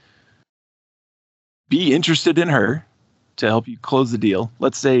in? Be interested in her to help you close the deal.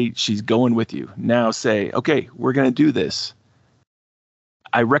 Let's say she's going with you. Now say, okay, we're going to do this.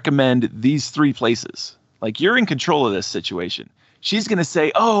 I recommend these 3 places. Like, you're in control of this situation. She's going to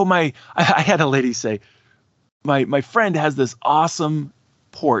say, oh, I had a lady say, my friend has this awesome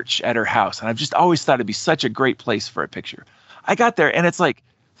porch at her house, and I've just always thought it'd be such a great place for a picture. I got there and it's like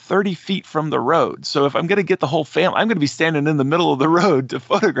 30 feet from the road. So if I'm going to get the whole family, I'm going to be standing in the middle of the road to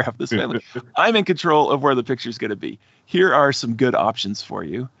photograph this family. I'm in control of where the picture's going to be. Here are some good options for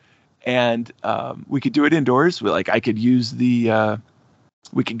you. And we could do it indoors. I could use the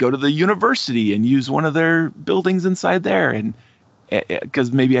We could go to the university and use one of their buildings inside there. And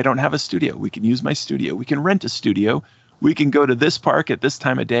because maybe I don't have a studio, we can use my studio. We can rent a studio. We can go to this park at this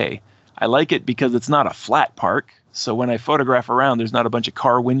time of day. I like it because it's not a flat park. So when I photograph around, there's not a bunch of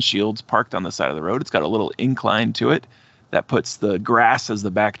car windshields parked on the side of the road. It's got a little incline to it that puts the grass as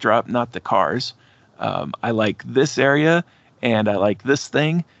the backdrop, not the cars. I like this area and I like this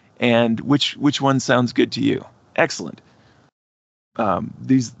thing. And which one sounds good to you? Excellent.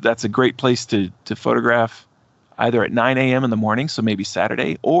 That's a great place to photograph either at 9 a.m. in the morning, so maybe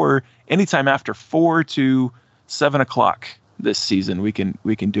Saturday, or anytime after 4 to 7 o'clock this season. We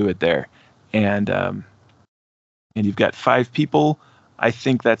can do it there. And you've got 5 people. I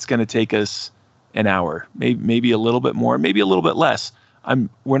think that's going to take us an hour, maybe a little bit more, maybe a little bit less. I'm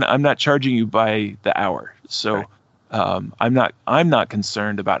not charging you by the hour, so right. I'm not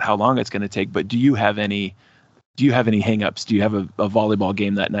concerned about how long it's going to take. But do you have any hangups? Do you have a volleyball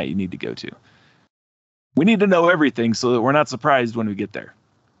game that night you need to go to? We need to know everything so that we're not surprised when we get there.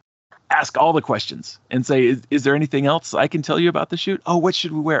 Ask all the questions and say, is there anything else I can tell you about the shoot? Oh, what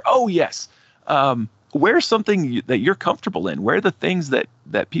should we wear? Oh, yes. Wear something that you're comfortable in. Wear the things that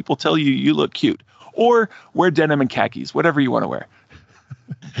people tell you look cute. Or wear denim and khakis, whatever you want to wear.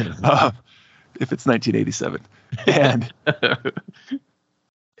 If it's 1987.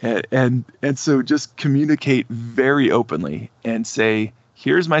 And so just communicate very openly and say,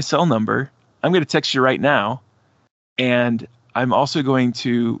 here's my cell number. I'm going to text you right now. And I'm also going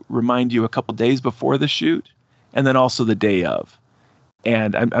to remind you a couple days before the shoot and then also the day of.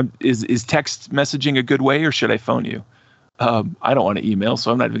 And is text messaging a good way or should I phone you? I don't want to email,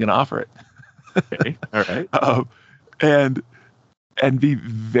 so I'm not even going to offer it. Okay. All right. And be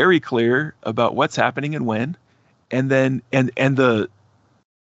very clear about what's happening and when. And then and the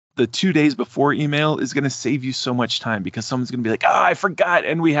 2 days before email is going to save you so much time because someone's going to be like, I forgot.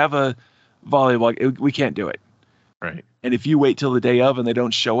 And we have a volleyball. We can't do it. Right. And if you wait till the day of and they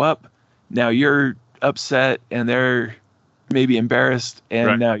don't show up, now you're upset and they're maybe embarrassed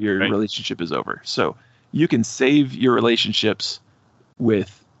and now your relationship is over. So you can save your relationships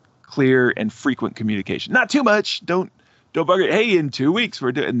with clear and frequent communication. Not too much. Don't bug it. Hey, in 2 weeks,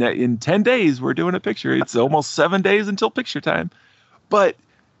 we're doing that. In 10 days, we're doing a picture. It's almost 7 days until picture time. But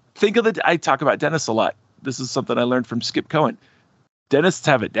think of I talk about dentists a lot. This is something I learned from Skip Cohen. Dentists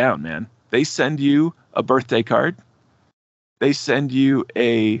have it down, man. They send you a birthday card. They send you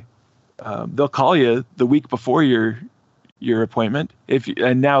they'll call you the week before your appointment.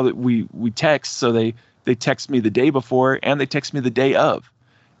 And now that we text, so they text me the day before and they text me the day of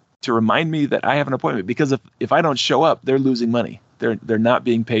to remind me that I have an appointment. Because if I don't show up, they're losing money. They're not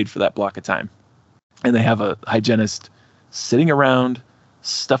being paid for that block of time. And they have a hygienist sitting around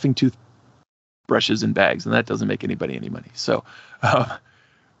stuffing toothbrushes in bags, and that doesn't make anybody any money. So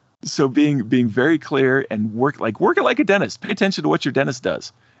being very clear and work it like a dentist. Pay attention to what your dentist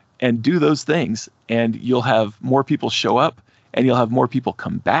does and do those things, and you'll have more people show up and you'll have more people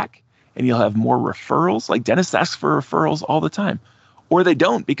come back and you'll have more referrals. Like dentists ask for referrals all the time, or they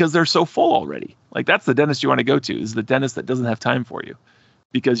don't because they're so full already. Like that's the dentist you want to go to, is the dentist that doesn't have time for you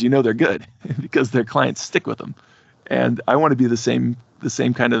because they're good because their clients stick with them. And I want to be the same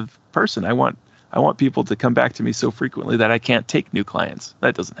kind of person. I want people to come back to me so frequently that I can't take new clients.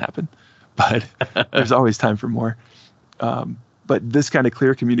 That doesn't happen, but there's always time for more. But this kind of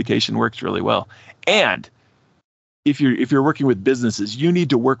clear communication works really well. And if you're working with businesses, you need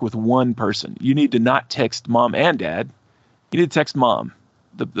to work with one person. You need to not text mom and dad. You need to text mom,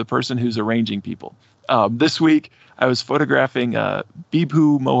 the person who's arranging people. This week, I was photographing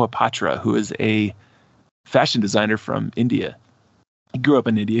Bibhu Mohapatra, who is a fashion designer from India. He grew up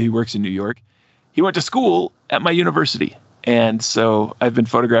in India. He works in New York. He went to school at my university. And so I've been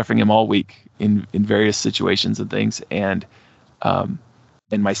photographing him all week in various situations and things. And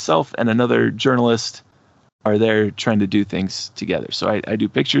myself and another journalist are there trying to do things together. So I do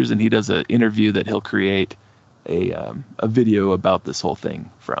pictures and he does an interview that he'll create a video about this whole thing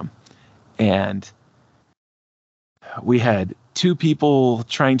from. And we had 2 people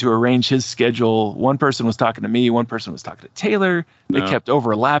trying to arrange his schedule. One person was talking to me. One person was talking to Taylor. They kept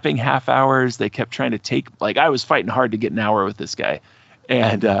overlapping half hours. They kept trying to take, I was fighting hard to get an hour with this guy.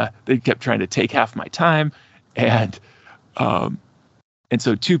 And they kept trying to take half my time. And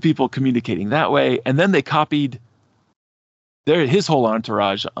so 2 people communicating that way. And then they copied his whole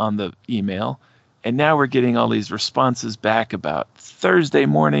entourage on the email. And now we're getting all these responses back about Thursday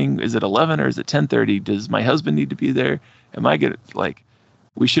morning. Is it 11 or is it 10:30? Does my husband need to be there? Am I going to,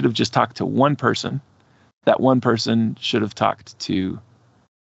 we should have just talked to one person. That one person should have talked to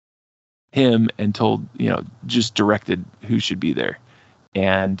him and told, just directed who should be there.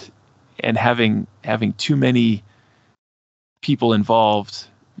 and having too many people involved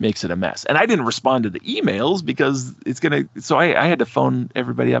makes it a mess. And I didn't respond to the emails because so I had to phone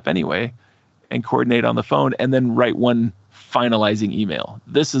everybody up anyway and coordinate on the phone and then write one finalizing email.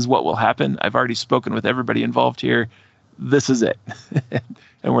 This is what will happen. I've already spoken with everybody involved here. This is it.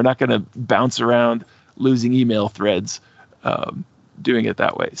 And we're not going to bounce around losing email threads doing it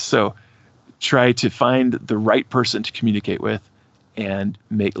that way. So try to find the right person to communicate with and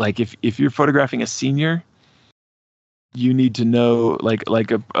make, like, if you're photographing a senior, you need to know,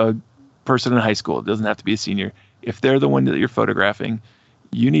 like a person in high school, it doesn't have to be a senior. If they're the one that you're photographing,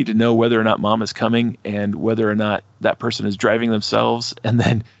 you need to know whether or not mom is coming and whether or not that person is driving themselves, and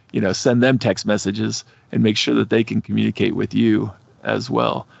then, send them text messages and make sure that they can communicate with you as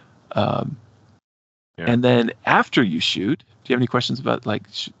well. And then after you shoot, do you have any questions about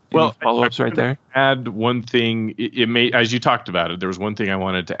follow-ups right there? Add one thing. It may, as you talked about it, there was one thing I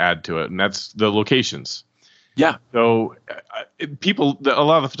wanted to add to it, and that's the locations. Yeah. So a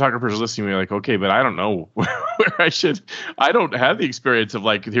lot of the photographers listening to me are like, okay, but I don't know where I should. I don't have the experience of,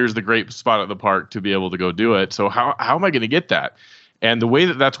 like, here's the great spot at the park to be able to go do it. So how am I going to get that? And the way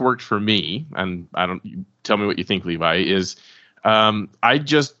that that's worked for me, and tell me what you think, Levi, is I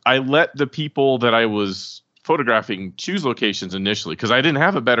let the people that I was photographing choose locations initially because I didn't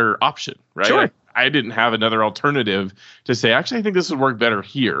have a better option, right? Sure. I didn't have another alternative to say, actually, I think this would work better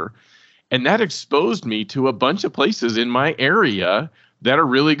here. And that exposed me to a bunch of places in my area that are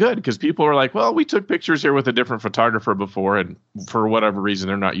really good because people are like, well, we took pictures here with a different photographer before, and for whatever reason,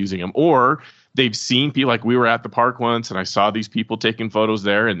 they're not using them. Or they've seen people, like we were at the park once and I saw these people taking photos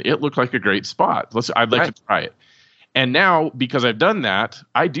there and it looked like a great spot. I'd like to try it. And now, because I've done that,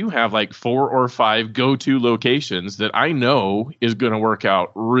 I do have like 4 or 5 go-to locations that I know is going to work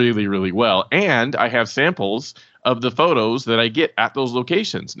out really, really well. And I have samples of the photos that I get at those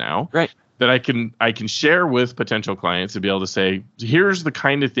locations now. Right. That I can share with potential clients to be able to say, here's the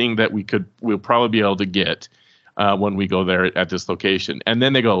kind of thing that we'll probably be able to get when we go there at this location. And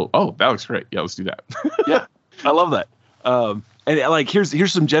then they go, oh, that looks great. Yeah, let's do that. Yeah, I love that. And like,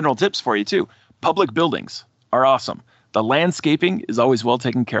 here's some general tips for you too. Public buildings are awesome. The landscaping is always well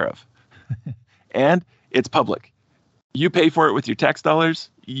taken care of. And it's public. You pay for it with your tax dollars.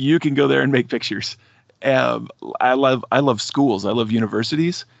 You can go there and make pictures. I love schools. I love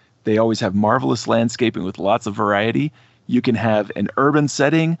universities. They always have marvelous landscaping with lots of variety. You can have an urban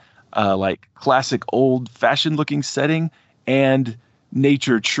setting, like classic old-fashioned looking setting, and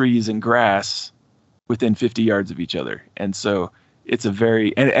nature, trees, and grass within 50 yards of each other. And so it's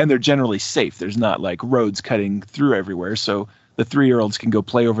and they're generally safe. There's not like roads cutting through everywhere. So the 3-year-olds can go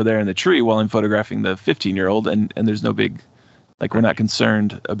play over there in the tree while I'm photographing the 15-year-old, and there's no big, like, we're not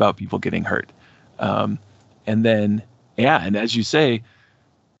concerned about people getting hurt. And then, and as you say,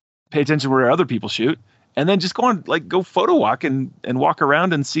 pay attention where other people shoot, and then just go photo walk and walk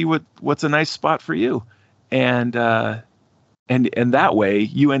around and see what's a nice spot for you. And that way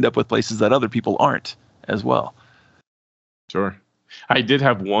you end up with places that other people aren't as well. Sure. I did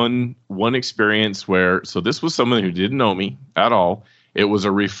have one experience where, so this was someone who didn't know me at all. It was a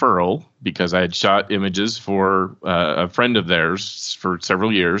referral because I had shot images for a friend of theirs for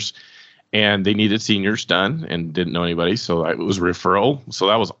several years. And they needed seniors done and didn't know anybody. So it was a referral. So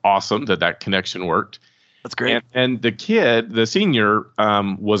that was awesome that connection worked. That's great. And the senior,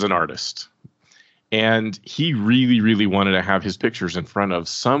 was an artist. And he really, really wanted to have his pictures in front of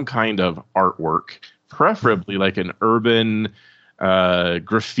some kind of artwork, preferably like an urban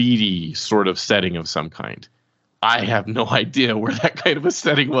graffiti sort of setting of some kind. I have no idea where that kind of a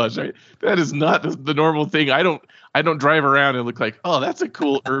setting was, right? That is not the normal thing. I don't drive around and look like, oh, that's a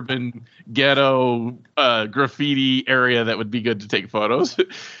cool urban ghetto graffiti area that would be good to take photos.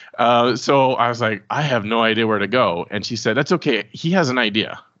 So I was like, I have no idea where to go. And she said, that's okay. He has an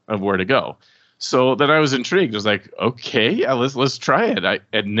idea of where to go. So then I was intrigued. I was like, okay, let's try it. I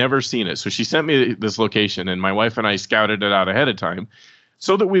had never seen it. So she sent me this location, and my wife and I scouted it out ahead of time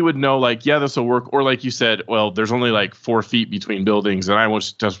so that we would know, like, yeah, this will work. Or like you said, well, there's only like 4 feet between buildings, and I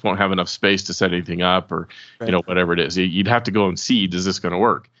just won't have enough space to set anything up, or right. Whatever it is. You'd have to go and see, is this going to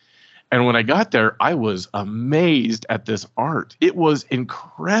work? And when I got there, I was amazed at this art. It was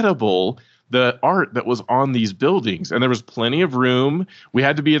incredible, the art that was on these buildings. And there was plenty of room. We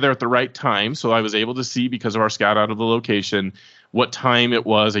had to be there at the right time. So I was able to see, because of our scout out of the location, what time it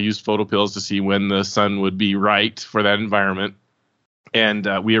was. I used photo pills to see when the sun would be right for that environment. And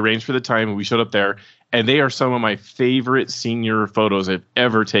we arranged for the time, and we showed up there. And they are some of my favorite senior photos I've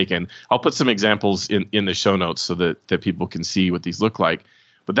ever taken. I'll put some examples in the show notes so that people can see what these look like.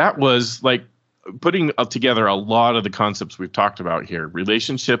 But that was like putting together a lot of the concepts we've talked about here.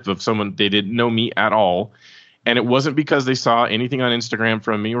 Relationship of someone, they didn't know me at all. And it wasn't because they saw anything on Instagram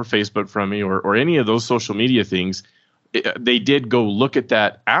from me or Facebook from me or any of those social media things. They did go look at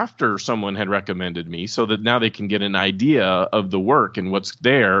that after someone had recommended me, so that now they can get an idea of the work and what's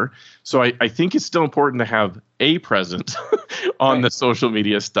there. So I think it's still important to have a presence on the social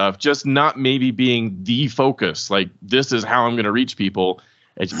media stuff, just not maybe being the focus. Like, this is how I'm going to reach people.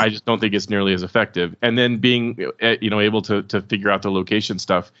 I just don't think it's nearly as effective. And then being, able to figure out the location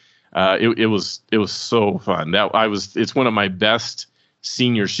stuff. It was so fun. It's one of my best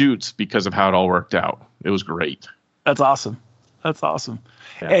senior shoots because of how it all worked out. It was great. That's awesome.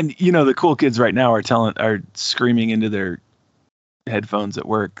 Yeah. And the cool kids right now are screaming into their headphones at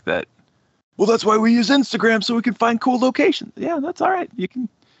work that, well, that's why we use Instagram, so we can find cool locations. Yeah, that's all right. You can.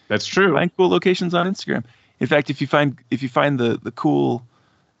 That's true. Find cool locations on Instagram. In fact, if you find the cool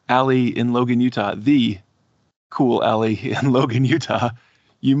alley in Logan, Utah, the cool alley in Logan, Utah,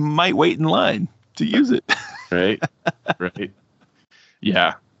 you might wait in line to use it. Right.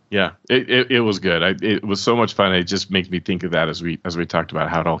 Yeah. It was good. It was so much fun. It just makes me think of that as we talked about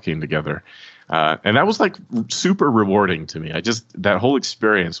how it all came together. And that was like super rewarding to me. That whole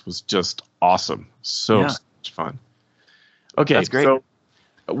experience was just awesome. So much fun. Okay. That's great. So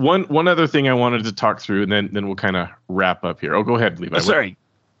one other thing I wanted to talk through, and then we'll kind of wrap up here. Oh, go ahead, Levi. Sorry.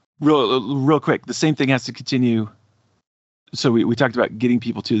 Real quick. The same thing has to continue. So we talked about getting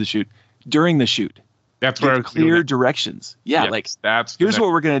people to the shoot. During the shoot, that's where clear directions. Yeah, here's what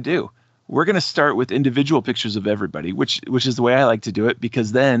we're going to do. We're going to start with individual pictures of everybody, which is the way I like to do it,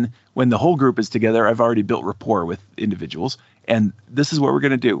 because then when the whole group is together, I've already built rapport with individuals, and this is what we're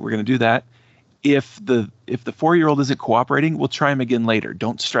going to do. We're going to do that. If the 4-year-old isn't cooperating, we'll try him again later.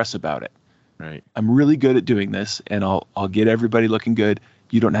 Don't stress about it. Right. I'm really good at doing this, and I'll get everybody looking good.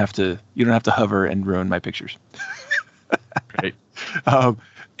 You don't have to hover and ruin my pictures. Right.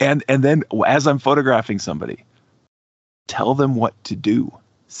 And then as I'm photographing somebody, tell them what to do.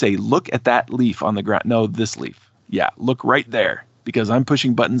 Say, look at that leaf on the ground. No, this leaf. Yeah, look right there, because I'm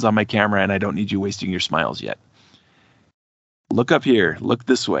pushing buttons on my camera and I don't need you wasting your smiles yet. Look up here. Look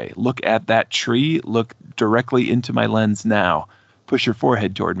this way. Look at that tree. Look directly into my lens now. Push your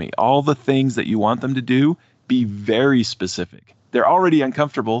forehead toward me. All the things that you want them to do, be very specific. They're already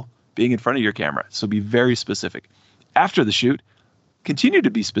uncomfortable being in front of your camera, so be very specific. After the shoot, continue to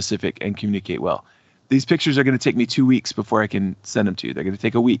be specific and communicate well. These pictures are going to take me 2 weeks before I can send them to you. They're going to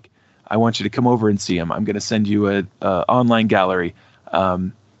take a week. I want you to come over and see them. I'm going to send you a online gallery.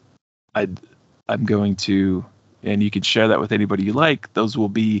 I'm going to, and you can share that with anybody you like. Those will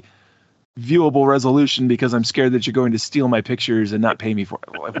be viewable resolution, because I'm scared that you're going to steal my pictures and not pay me for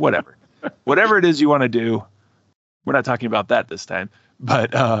it. Whatever. Whatever it is you want to do. We're not talking about that this time,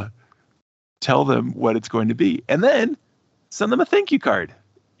 but tell them what it's going to be. And then send them a thank you card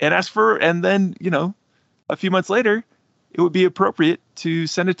and and then, a few months later, it would be appropriate to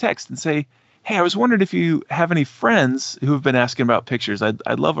send a text and say, hey, I was wondering if you have any friends who have been asking about pictures.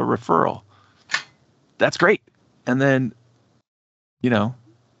 I'd love a referral. That's great. And then,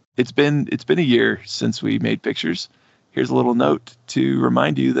 it's been a year since we made pictures. Here's a little note to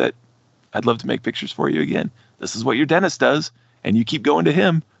remind you that I'd love to make pictures for you again. This is what your dentist does, and you keep going to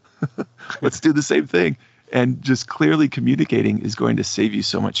him. Let's do the same thing. And just clearly communicating is going to save you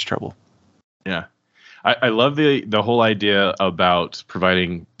so much trouble. Yeah. I love the whole idea about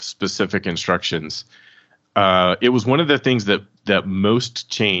providing specific instructions. It was one of the things that most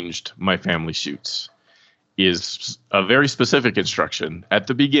changed my family shoots, is a very specific instruction at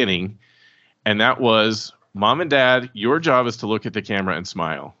the beginning. And that was, Mom and Dad, your job is to look at the camera and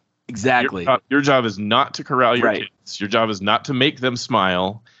smile. Exactly. Your job is not to corral your kids. Your job is not to make them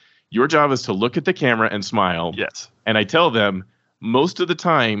smile. Your job is to look at the camera and smile. Yes. And I tell them, most of the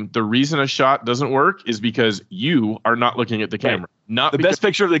time, the reason a shot doesn't work is because you are not looking at the camera. Not the best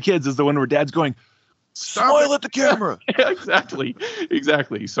picture of the kids is the one where Dad's going, smile at the camera.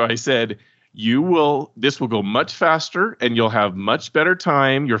 Exactly. So I said, this will go much faster and you'll have much better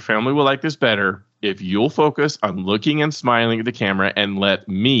time. Your family will like this better if you'll focus on looking and smiling at the camera and let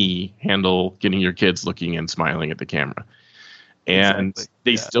me handle getting your kids looking and smiling at the camera. And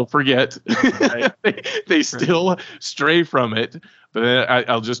they still forget. Right. they still stray from it. But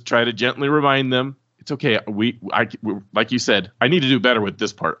I'll just try to gently remind them, it's okay. We like you said, I need to do better with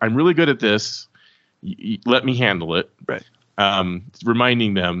this part. I'm really good at this. Let me handle it. Right.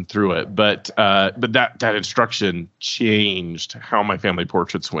 Reminding them through it. But that instruction changed how my family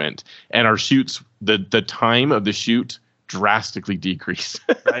portraits went. And our shoots, the time of the shoot drastically decreased.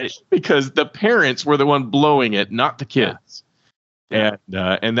 Right. Because the parents were the one blowing it, not the kids.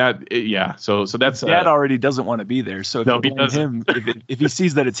 And that, yeah. So that's Dad already doesn't want to be there. So if No, you he blame doesn't. him, if he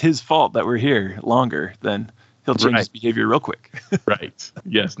sees that it's his fault that we're here longer, then he'll change his Right. behavior real quick. Right.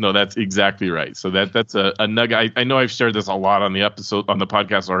 Yes. No, that's exactly right. So that's a nugget. I know I've shared this a lot on the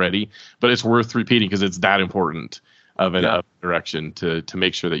podcast already, but it's worth repeating because it's that important of a direction to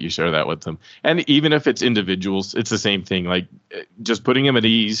make sure that you share that with them. And even if it's individuals, it's the same thing. Like just putting them at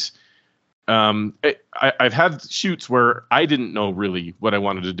ease. I've had shoots where I didn't know really what I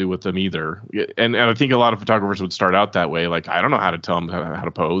wanted to do with them either. And I think a lot of photographers would start out that way. Like, I don't know how to tell them how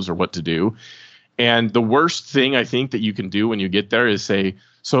to pose or what to do. And the worst thing I think that you can do when you get there is say,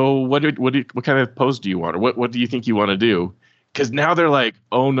 so what kind of pose do you want? Or what do you think you want to do? Because now they're like,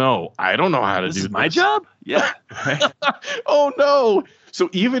 oh no, I don't know how to do this. This is my job? Yeah. Oh no. So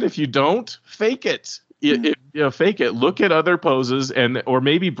even if you don't, fake it. Fake it. Look at other poses or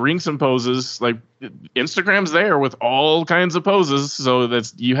maybe bring some poses. Like Instagram's there with all kinds of poses, so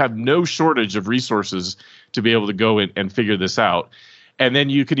that you have no shortage of resources to be able to go in and figure this out. And then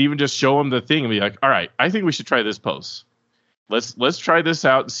you could even just show them the thing and be like, all right, I think we should try this pose. Let's try this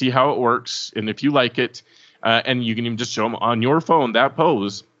out and see how it works. And if you like it, and you can even just show them on your phone that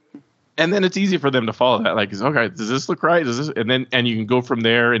pose. And then it's easy for them to follow that. Like, okay, does this look right? Does this? And you can go from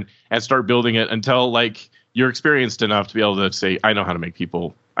there and start building it until like you're experienced enough to be able to say, I know how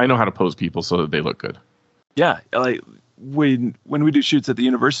to pose people so that they look good. Yeah. Like when we do shoots at the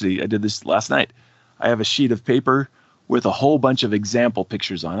university, I did this last night. I have a sheet of paper with a whole bunch of example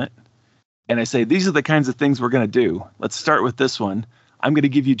pictures on it. And I say, these are the kinds of things we're going to do. Let's start with this one. I'm going to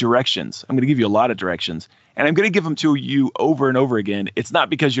give you directions. I'm going to give you a lot of directions. And I'm going to give them to you over and over again. It's not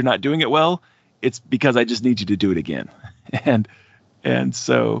because you're not doing it well. It's because I just need you to do it again. And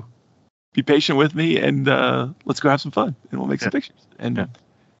so be patient with me and let's go have some fun and we'll make some pictures. And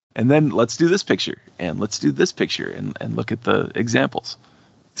then let's do this picture and let's do this picture and look at the examples.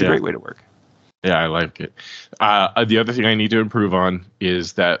 It's a great way to work. Yeah, I like it. The other thing I need to improve on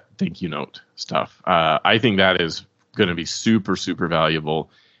is that thank you note stuff. I think that is going to be super, super valuable.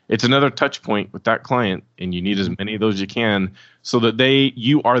 It's another touch point with that client, and you need as many of those as you can so that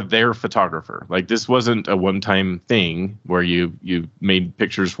you are their photographer. Like this wasn't a one-time thing where you made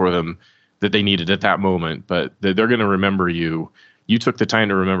pictures for them that they needed at that moment, but they're going to remember you. You took the time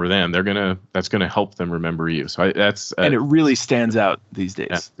to remember them. That's going to help them remember you. So and it really stands out these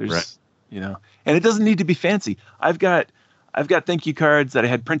days. Yeah, right. And it doesn't need to be fancy. I've got thank you cards that I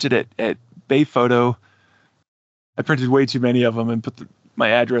had printed at Bay Photo. I printed way too many of them and put my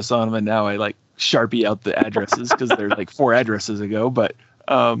address on them, and now I like Sharpie out the addresses because they're like 4 addresses ago. But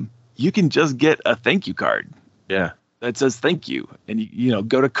you can just get a thank you card. Yeah. That says thank you, and you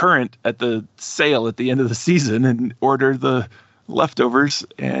go to Current at the sale at the end of the season and order the leftovers,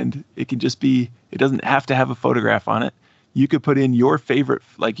 and it can just be. It doesn't have to have a photograph on it. You could put in your favorite,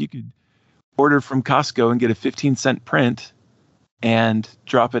 like you could order from Costco and get a 15-cent print and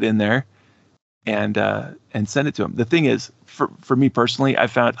drop it in there and send it to them. The thing is, for me personally, I'm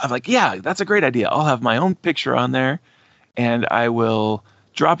like, yeah, that's a great idea. I'll have my own picture on there and I will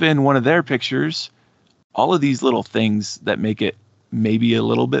drop in one of their pictures. All of these little things that make it maybe a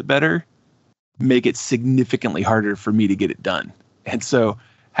little bit better make it significantly harder for me to get it done. And so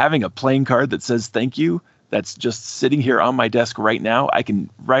having a plain card that says thank you, that's just sitting here on my desk right now, I can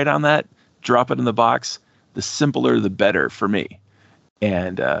write on that, drop it in the box. The simpler, the better for me.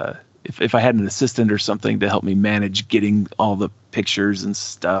 And if I had an assistant or something to help me manage getting all the pictures and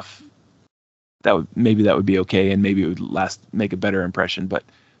stuff, that would be okay, and maybe it would make a better impression. But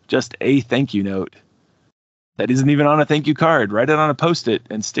just a thank you note that isn't even on a thank you card, write it on a Post-it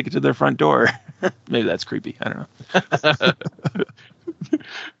and stick it to their front door. Maybe that's creepy. I don't know.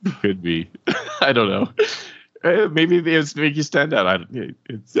 Could be. I don't know. Maybe it's to make you stand out.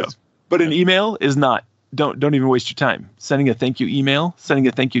 But an email is not. Don't even waste your time sending a thank you email, sending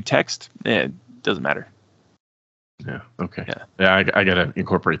a thank you text. It doesn't matter. Yeah. Okay. Yeah. I gotta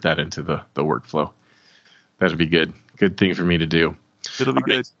incorporate that into the workflow. That'd be good. Good thing for me to do. It'll be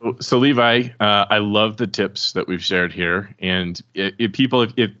good. So Levi, I love the tips that we've shared here. And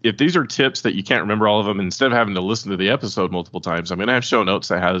if these are tips that you can't remember all of them, instead of having to listen to the episode multiple times, I'm going to have show notes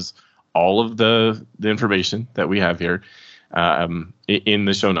that has all of the information that we have here in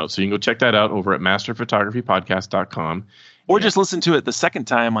the show notes. So you can go check that out over at masterphotographypodcast.com. Or just listen to it the second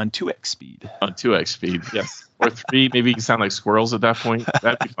time on 2x speed. On 2x speed, yes. Or 3, maybe you can sound like squirrels at that point.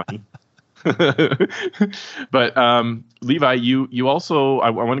 That'd be funny. But Levi, you also, I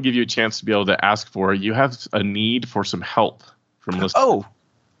want to give you a chance to be able to ask for, you have a need for some help from listeners. Oh,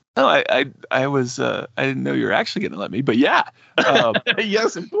 No, I was I didn't know you were actually going to let me, but yeah,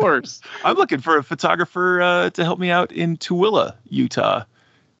 Yes, of course. I'm looking for a photographer to help me out in Tooele, Utah.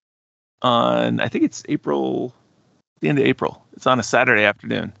 I think it's the end of April. It's on a Saturday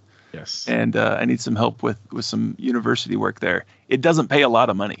afternoon. Yes. And I need some help with some university work there. It doesn't pay a lot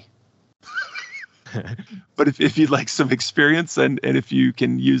of money. But if you'd like some experience and if you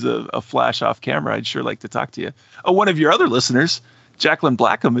can use a flash off camera, I'd sure like to talk to you. Oh, one of your other listeners, Jacqueline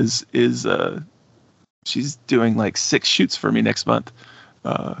Blackham, is she's doing like 6 shoots for me next month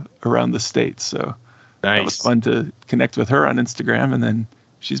around the States. So That was fun to connect with her on Instagram, and then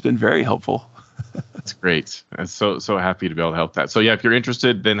she's been very helpful. That's great. I'm so happy to be able to help that. So yeah, if you're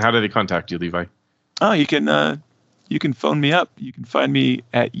interested, then how do they contact you, Levi? Oh, you can phone me up. You can find me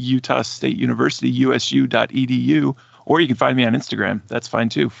at Utah State University, usu.edu, or you can find me on Instagram. That's fine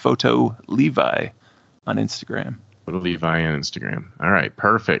too. Photo Levi on Instagram. Photo Levi on Instagram. All right,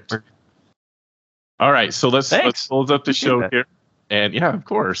 perfect. All right, so let's close up the show here. And yeah, of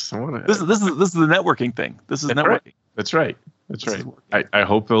course, I want to. This is the networking thing. This is networking. Right. That's right. I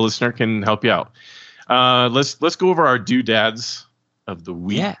hope the listener can help you out. Let's go over our doodads of the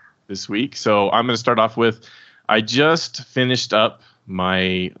week this week. So I'm going to start off with, I just finished up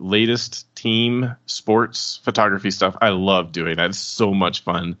my latest team sports photography stuff. I love doing that. It's so much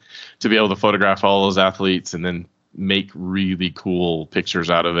fun to be able to photograph all those athletes and then make really cool pictures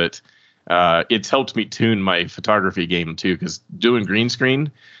out of it. It's helped me tune my photography game too, because doing green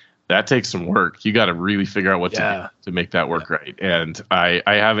screen, that takes some work. You got to really figure out what to do to make that work right. And I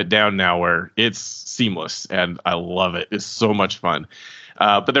have it down now where it's seamless and I love it. It's so much fun.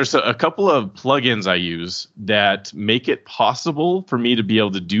 But there's a couple of plugins I use that make it possible for me to be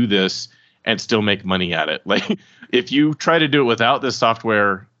able to do this and still make money at it. Like if you try to do it without this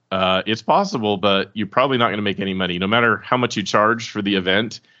software, it's possible, but you're probably not going to make any money. No matter how much you charge for the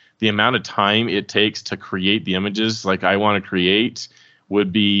event, the amount of time it takes to create the images like I want to create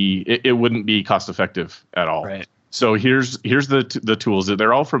would be, it wouldn't be cost effective at all. Right. So here's the tools.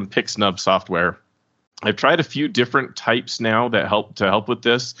 They're all from Pixnub software. I've tried a few different types now that help with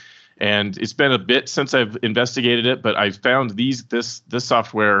this, and it's been a bit since I've investigated it, but I found this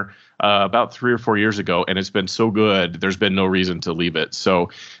software about 3 or 4 years ago, and it's been so good. There's been no reason to leave it. So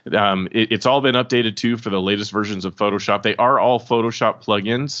it's all been updated too for the latest versions of Photoshop. They are all Photoshop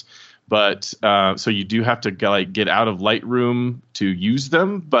plugins, but so you do have to get out of Lightroom to use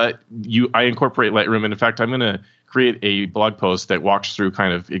them. But I incorporate Lightroom, and in fact, I'm going to create a blog post that walks through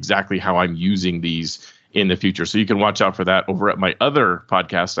kind of exactly how I'm using these in the future. So you can watch out for that over at my other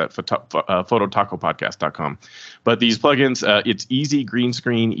podcast at phototacopodcast.com. But these plugins, it's Easy Green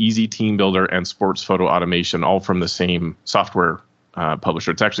Screen, Easy Team Builder, and Sports Photo Automation, all from the same software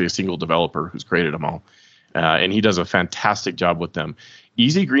publisher. It's actually a single developer who's created them all. And he does a fantastic job with them.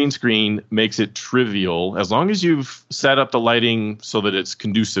 Easy Green Screen makes it trivial as long as you've set up the lighting so that it's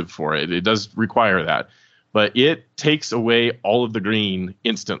conducive for it. It does require that. But it takes away all of the green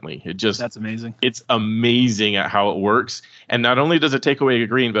instantly. That's amazing. It's amazing at how it works. And not only does it take away the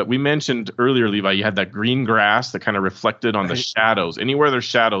green, but we mentioned earlier, Levi, you had that green grass that kind of reflected on the shadows. Anywhere there's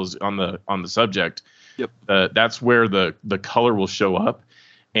shadows on the subject, that's where the color will show up.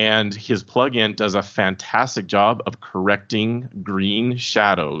 And his plugin does a fantastic job of correcting green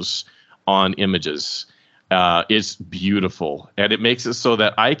shadows on images. It's beautiful. And it makes it so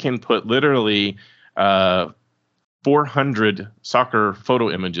that I can put literally 400 soccer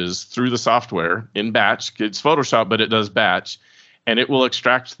photo images through the software in batch. It's Photoshop, but it does batch, and it will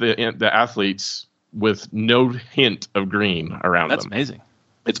extract the athletes with no hint of green around them. That's amazing.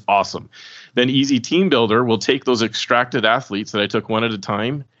 It's awesome. Then Easy Team Builder will take those extracted athletes that I took one at a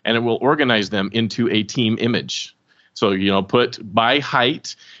time, and it will organize them into a team image. So, put by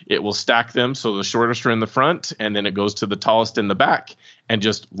height, it will stack them so the shortest are in the front, and then it goes to the tallest in the back, and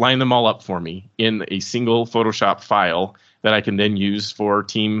just line them all up for me in a single Photoshop file that I can then use for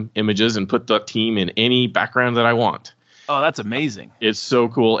team images and put the team in any background that I want. Oh, that's amazing. It's so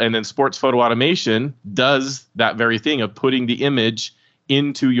cool. And then Sports Photo Automation does that very thing of putting the image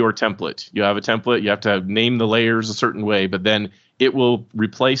into your template. You have a template, you have to name the layers a certain way, but then it will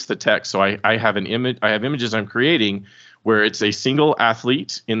replace the text. So I have an image. I have images I'm creating where it's a single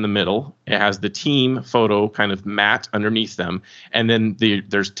athlete in the middle. It has the team photo kind of matte underneath them, and then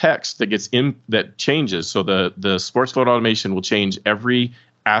there's text that that changes. So the Sports Photo Automation will change every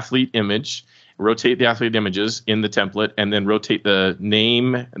athlete image, rotate the athlete images in the template, and then rotate the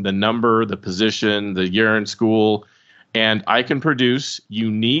name, the number, the position, the year in school, and I can produce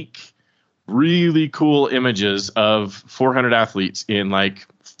unique, really cool images of 400 athletes in like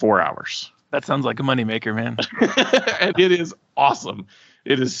 4 hours. That sounds like a moneymaker, man. And it is awesome.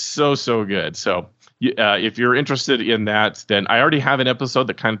 It is so good. So if you're interested in that, then I already have an episode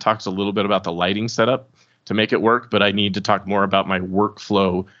that kind of talks a little bit about the lighting setup to make it work, but I need to talk more about my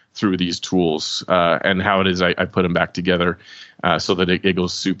workflow through these tools and how it is I put them back together so that it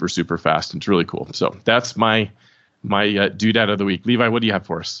goes super fast. And it's really cool. So that's my doodad of the week. Levi, what do you have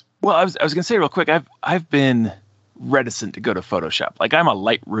for us? Well, I was gonna say real quick, I've been reticent to go to Photoshop. Like, I'm a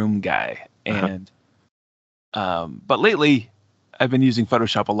Lightroom guy, and but lately I've been using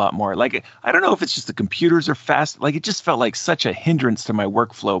Photoshop a lot more. Like, I don't know if it's just the computers are fast. Like, it just felt like such a hindrance to my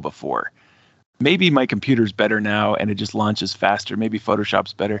workflow before. Maybe my computer's better now and it just launches faster. Maybe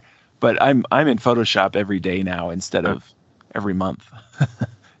Photoshop's better, but I'm in Photoshop every day now instead of every month,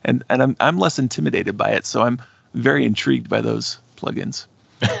 and I'm less intimidated by it. So I'm very intrigued by those plugins.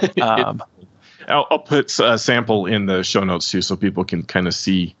 I'll put a sample in the show notes too, so people can kind of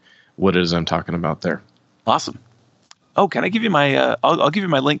see what it is I'm talking about there. Awesome. Oh, can I give you my? I'll give you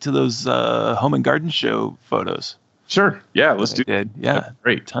my link to those home and garden show photos. Sure. Yeah, let's do. Did. Yeah, That's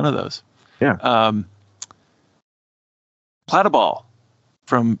great. Ton of those. Yeah. Platypod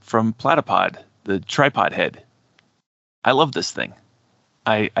from Platypod, the tripod head. I love this thing.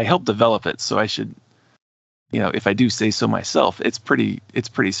 I helped develop it, so I should, if I do say so myself, it's pretty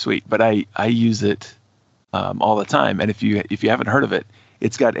sweet. But I use it all the time. And if you haven't heard of it,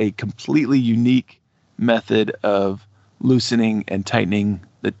 it's got a completely unique method of loosening and tightening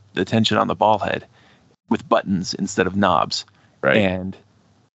the tension on the ball head with buttons instead of knobs. Right. And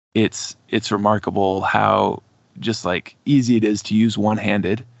it's remarkable how just like easy it is to use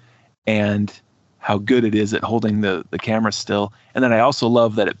one-handed, and how good it is at holding the camera still. And then I also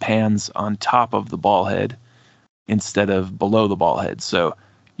love that it pans on top of the ball head instead of below the ball head. So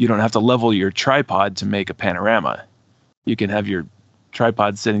you don't have to level your tripod to make a panorama. You can have your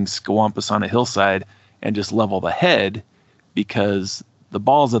tripod sitting scawampus on a hillside and just level the head because the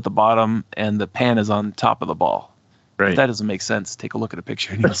ball's at the bottom and the pan is on top of the ball. Right. If that doesn't make sense, take a look at a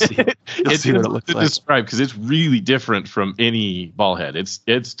picture and you'll see it. You'll see what it looks like. Describe, because it's really different from any ball head.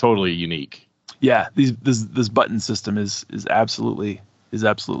 It's totally unique. Yeah, this button system is absolutely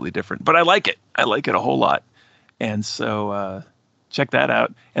different. But I like it. I like it a whole lot. And so check that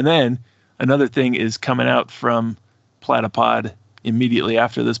out. And then another thing is coming out from Platypod immediately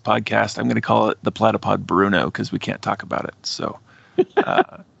after this podcast. I'm going to call it the Platypod Bruno because we can't talk about it. So,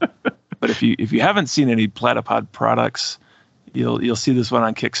 but if you haven't seen any Platypod products, you'll see this one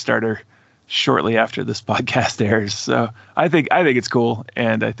on Kickstarter shortly after this podcast airs. So I think it's cool,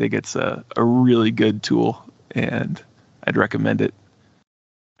 and I think it's a really good tool, and I'd recommend it.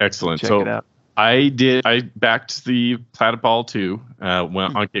 Excellent. Check it out. I backed the Platypod 2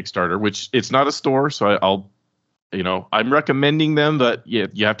 went on Kickstarter, which it's not a store, so I'm recommending them, but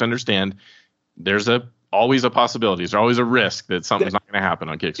you have to understand there's always a possibility. There's always a risk that something's not going to happen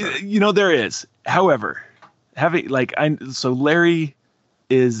on Kickstarter. There is. However, so Larry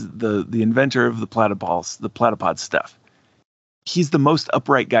is the inventor of the Platypod stuff. He's the most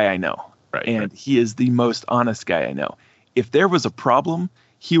upright guy I know. Right, and he is the most honest guy I know. If there was a problem,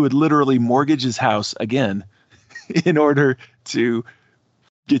 he would literally mortgage his house again in order to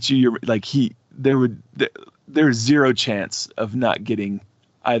get you there's zero chance of not getting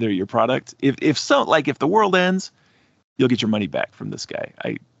either your product. If the world ends, you'll get your money back from this guy.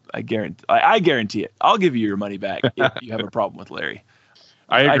 I guarantee it. I'll give you your money back if you have a problem with Larry.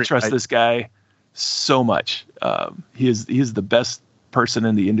 I agree. I trust this guy so much. He is the best person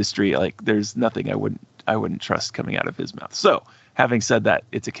in the industry. Like, there's nothing I wouldn't trust coming out of his mouth. So, having said that,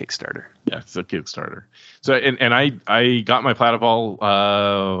 it's a Kickstarter. Yeah, it's a Kickstarter. So, and I got my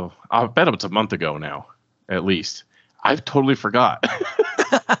Platypod, I bet it's a month ago now, at least. I've totally forgot.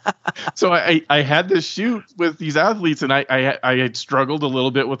 So I had this shoot with these athletes, and I had struggled a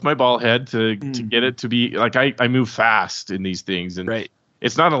little bit with my ball head to get it to be like I move fast in these things, and right.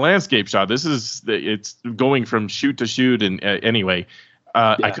 It's not a landscape shot. It's going from shoot to shoot, and anyway,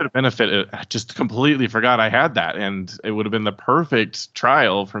 I could have benefited. I just completely forgot I had that, and it would have been the perfect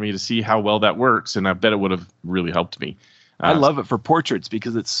trial for me to see how well that works, and I bet it would have really helped me. I love it for portraits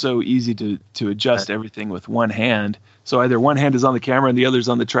because it's so easy to adjust everything with one hand. So either one hand is on the camera and the other's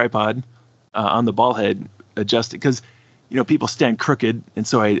on the tripod, on the ball head, adjust it. Because, people stand crooked, and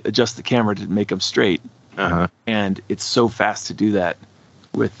so I adjust the camera to make them straight. Uh-huh. And it's so fast to do that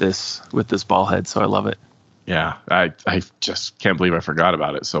with this ball head. So I love it. Yeah, I just can't believe I forgot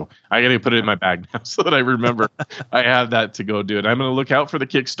about it. So I got to put it in my bag now so that I remember I have that to go do it. I'm going to look out for the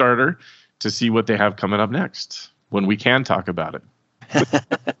Kickstarter to see what they have coming up next when we can talk about it.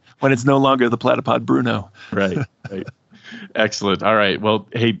 When it's no longer the Platypod Bruno. Right. Excellent. All right. Well,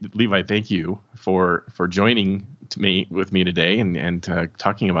 hey, Levi, thank you for joining with me today and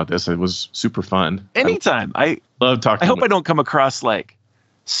talking about this. It was super fun. Anytime. I love talking. I hope I don't come across like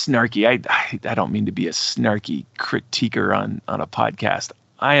snarky. I don't mean to be a snarky critiquer on a podcast.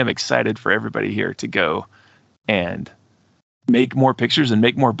 I am excited for everybody here to go and make more pictures and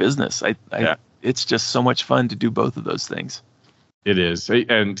make more business. It's just so much fun to do both of those things. It is.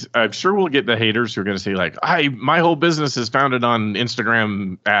 And I'm sure we'll get the haters who are going to say like, my whole business is founded on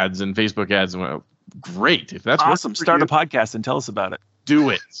Instagram ads and Facebook ads. Well, great. If that's awesome. Start a podcast and tell us about it. Do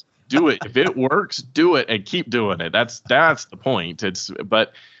it. If it works, do it and keep doing it. That's the point.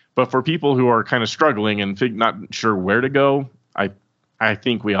 But for people who are kind of struggling and not sure where to go, I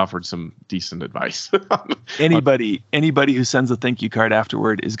think we offered some decent advice. Anybody who sends a thank you card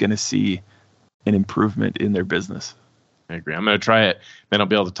afterward is going to see an improvement in their business. I agree. I'm going to try it. Then I'll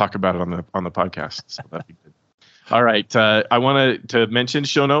be able to talk about it on the podcast. So that'd be good. All right. I wanted to mention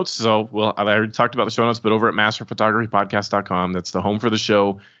show notes. So, I already talked about the show notes, but over at masterphotographypodcast.com, that's the home for the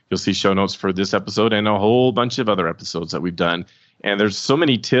show. You'll see show notes for this episode and a whole bunch of other episodes that we've done. And there's so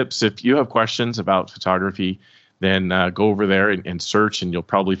many tips. If you have questions about photography, then go over there and search, and you'll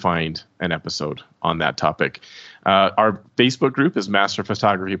probably find an episode on that topic. Our Facebook group is Master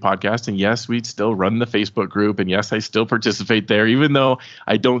Photography Podcast. And yes, we still run the Facebook group. And yes, I still participate there, even though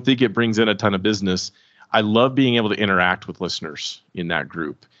I don't think it brings in a ton of business. I love being able to interact with listeners in that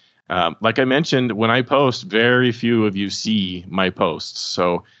group. Like I mentioned, when I post, very few of you see my posts.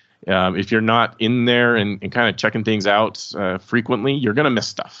 So if you're not in there and kind of checking things out frequently, you're going to miss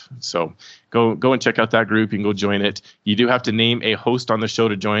stuff. So go and check out that group. You can go join it. You do have to name a host on the show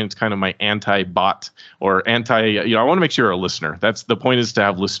to join. It's kind of my anti-bot or I want to make sure you're a listener. That's the point, is to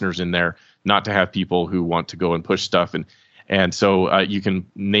have listeners in there, not to have people who want to go and push stuff. And so you can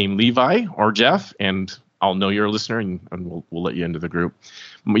name Levi or Jeff, and I'll know you're a listener, and we'll let you into the group.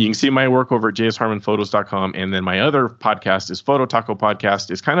 You can see my work over at jsharmonphotos.com. And then my other podcast is Photo Taco Podcast.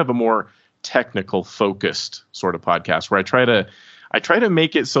 It's kind of a more technical focused sort of podcast where I try to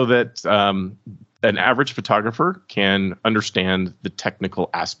make it so that an average photographer can understand the technical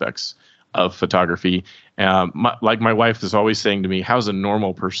aspects of photography. Like my wife is always saying to me, how's a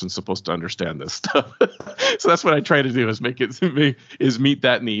normal person supposed to understand this stuff? So that's what I try to do, is meet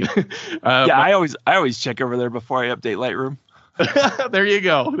that need. I always check over there before I update Lightroom. There you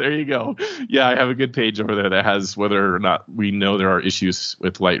go. Yeah, I have a good page over there that has whether or not we know there are issues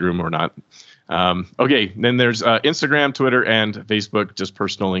with Lightroom or not. Okay, then there's Instagram, Twitter, and Facebook, just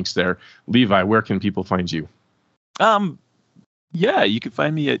personal links there. Levi, where can people find you? Yeah, you can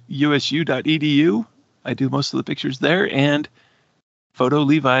find me at usu.edu. I do most of the pictures there, and Photo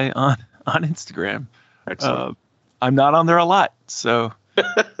Levi on Instagram. Excellent. I'm not on there a lot, so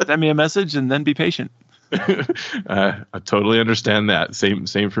send me a message and then be patient. I totally understand that.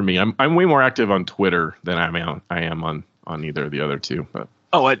 Same for me. I'm way more active on Twitter than I am on either of the other two. But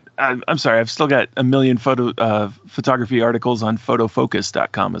I'm sorry. I've still got a million photography articles on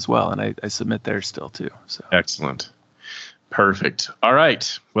photofocus.com as well, and I submit there still too. So excellent. Perfect. All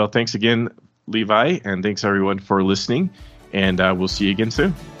right. Well, thanks again, Levi, and thanks everyone for listening, and we'll see you again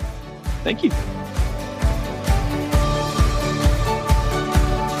soon. Thank you.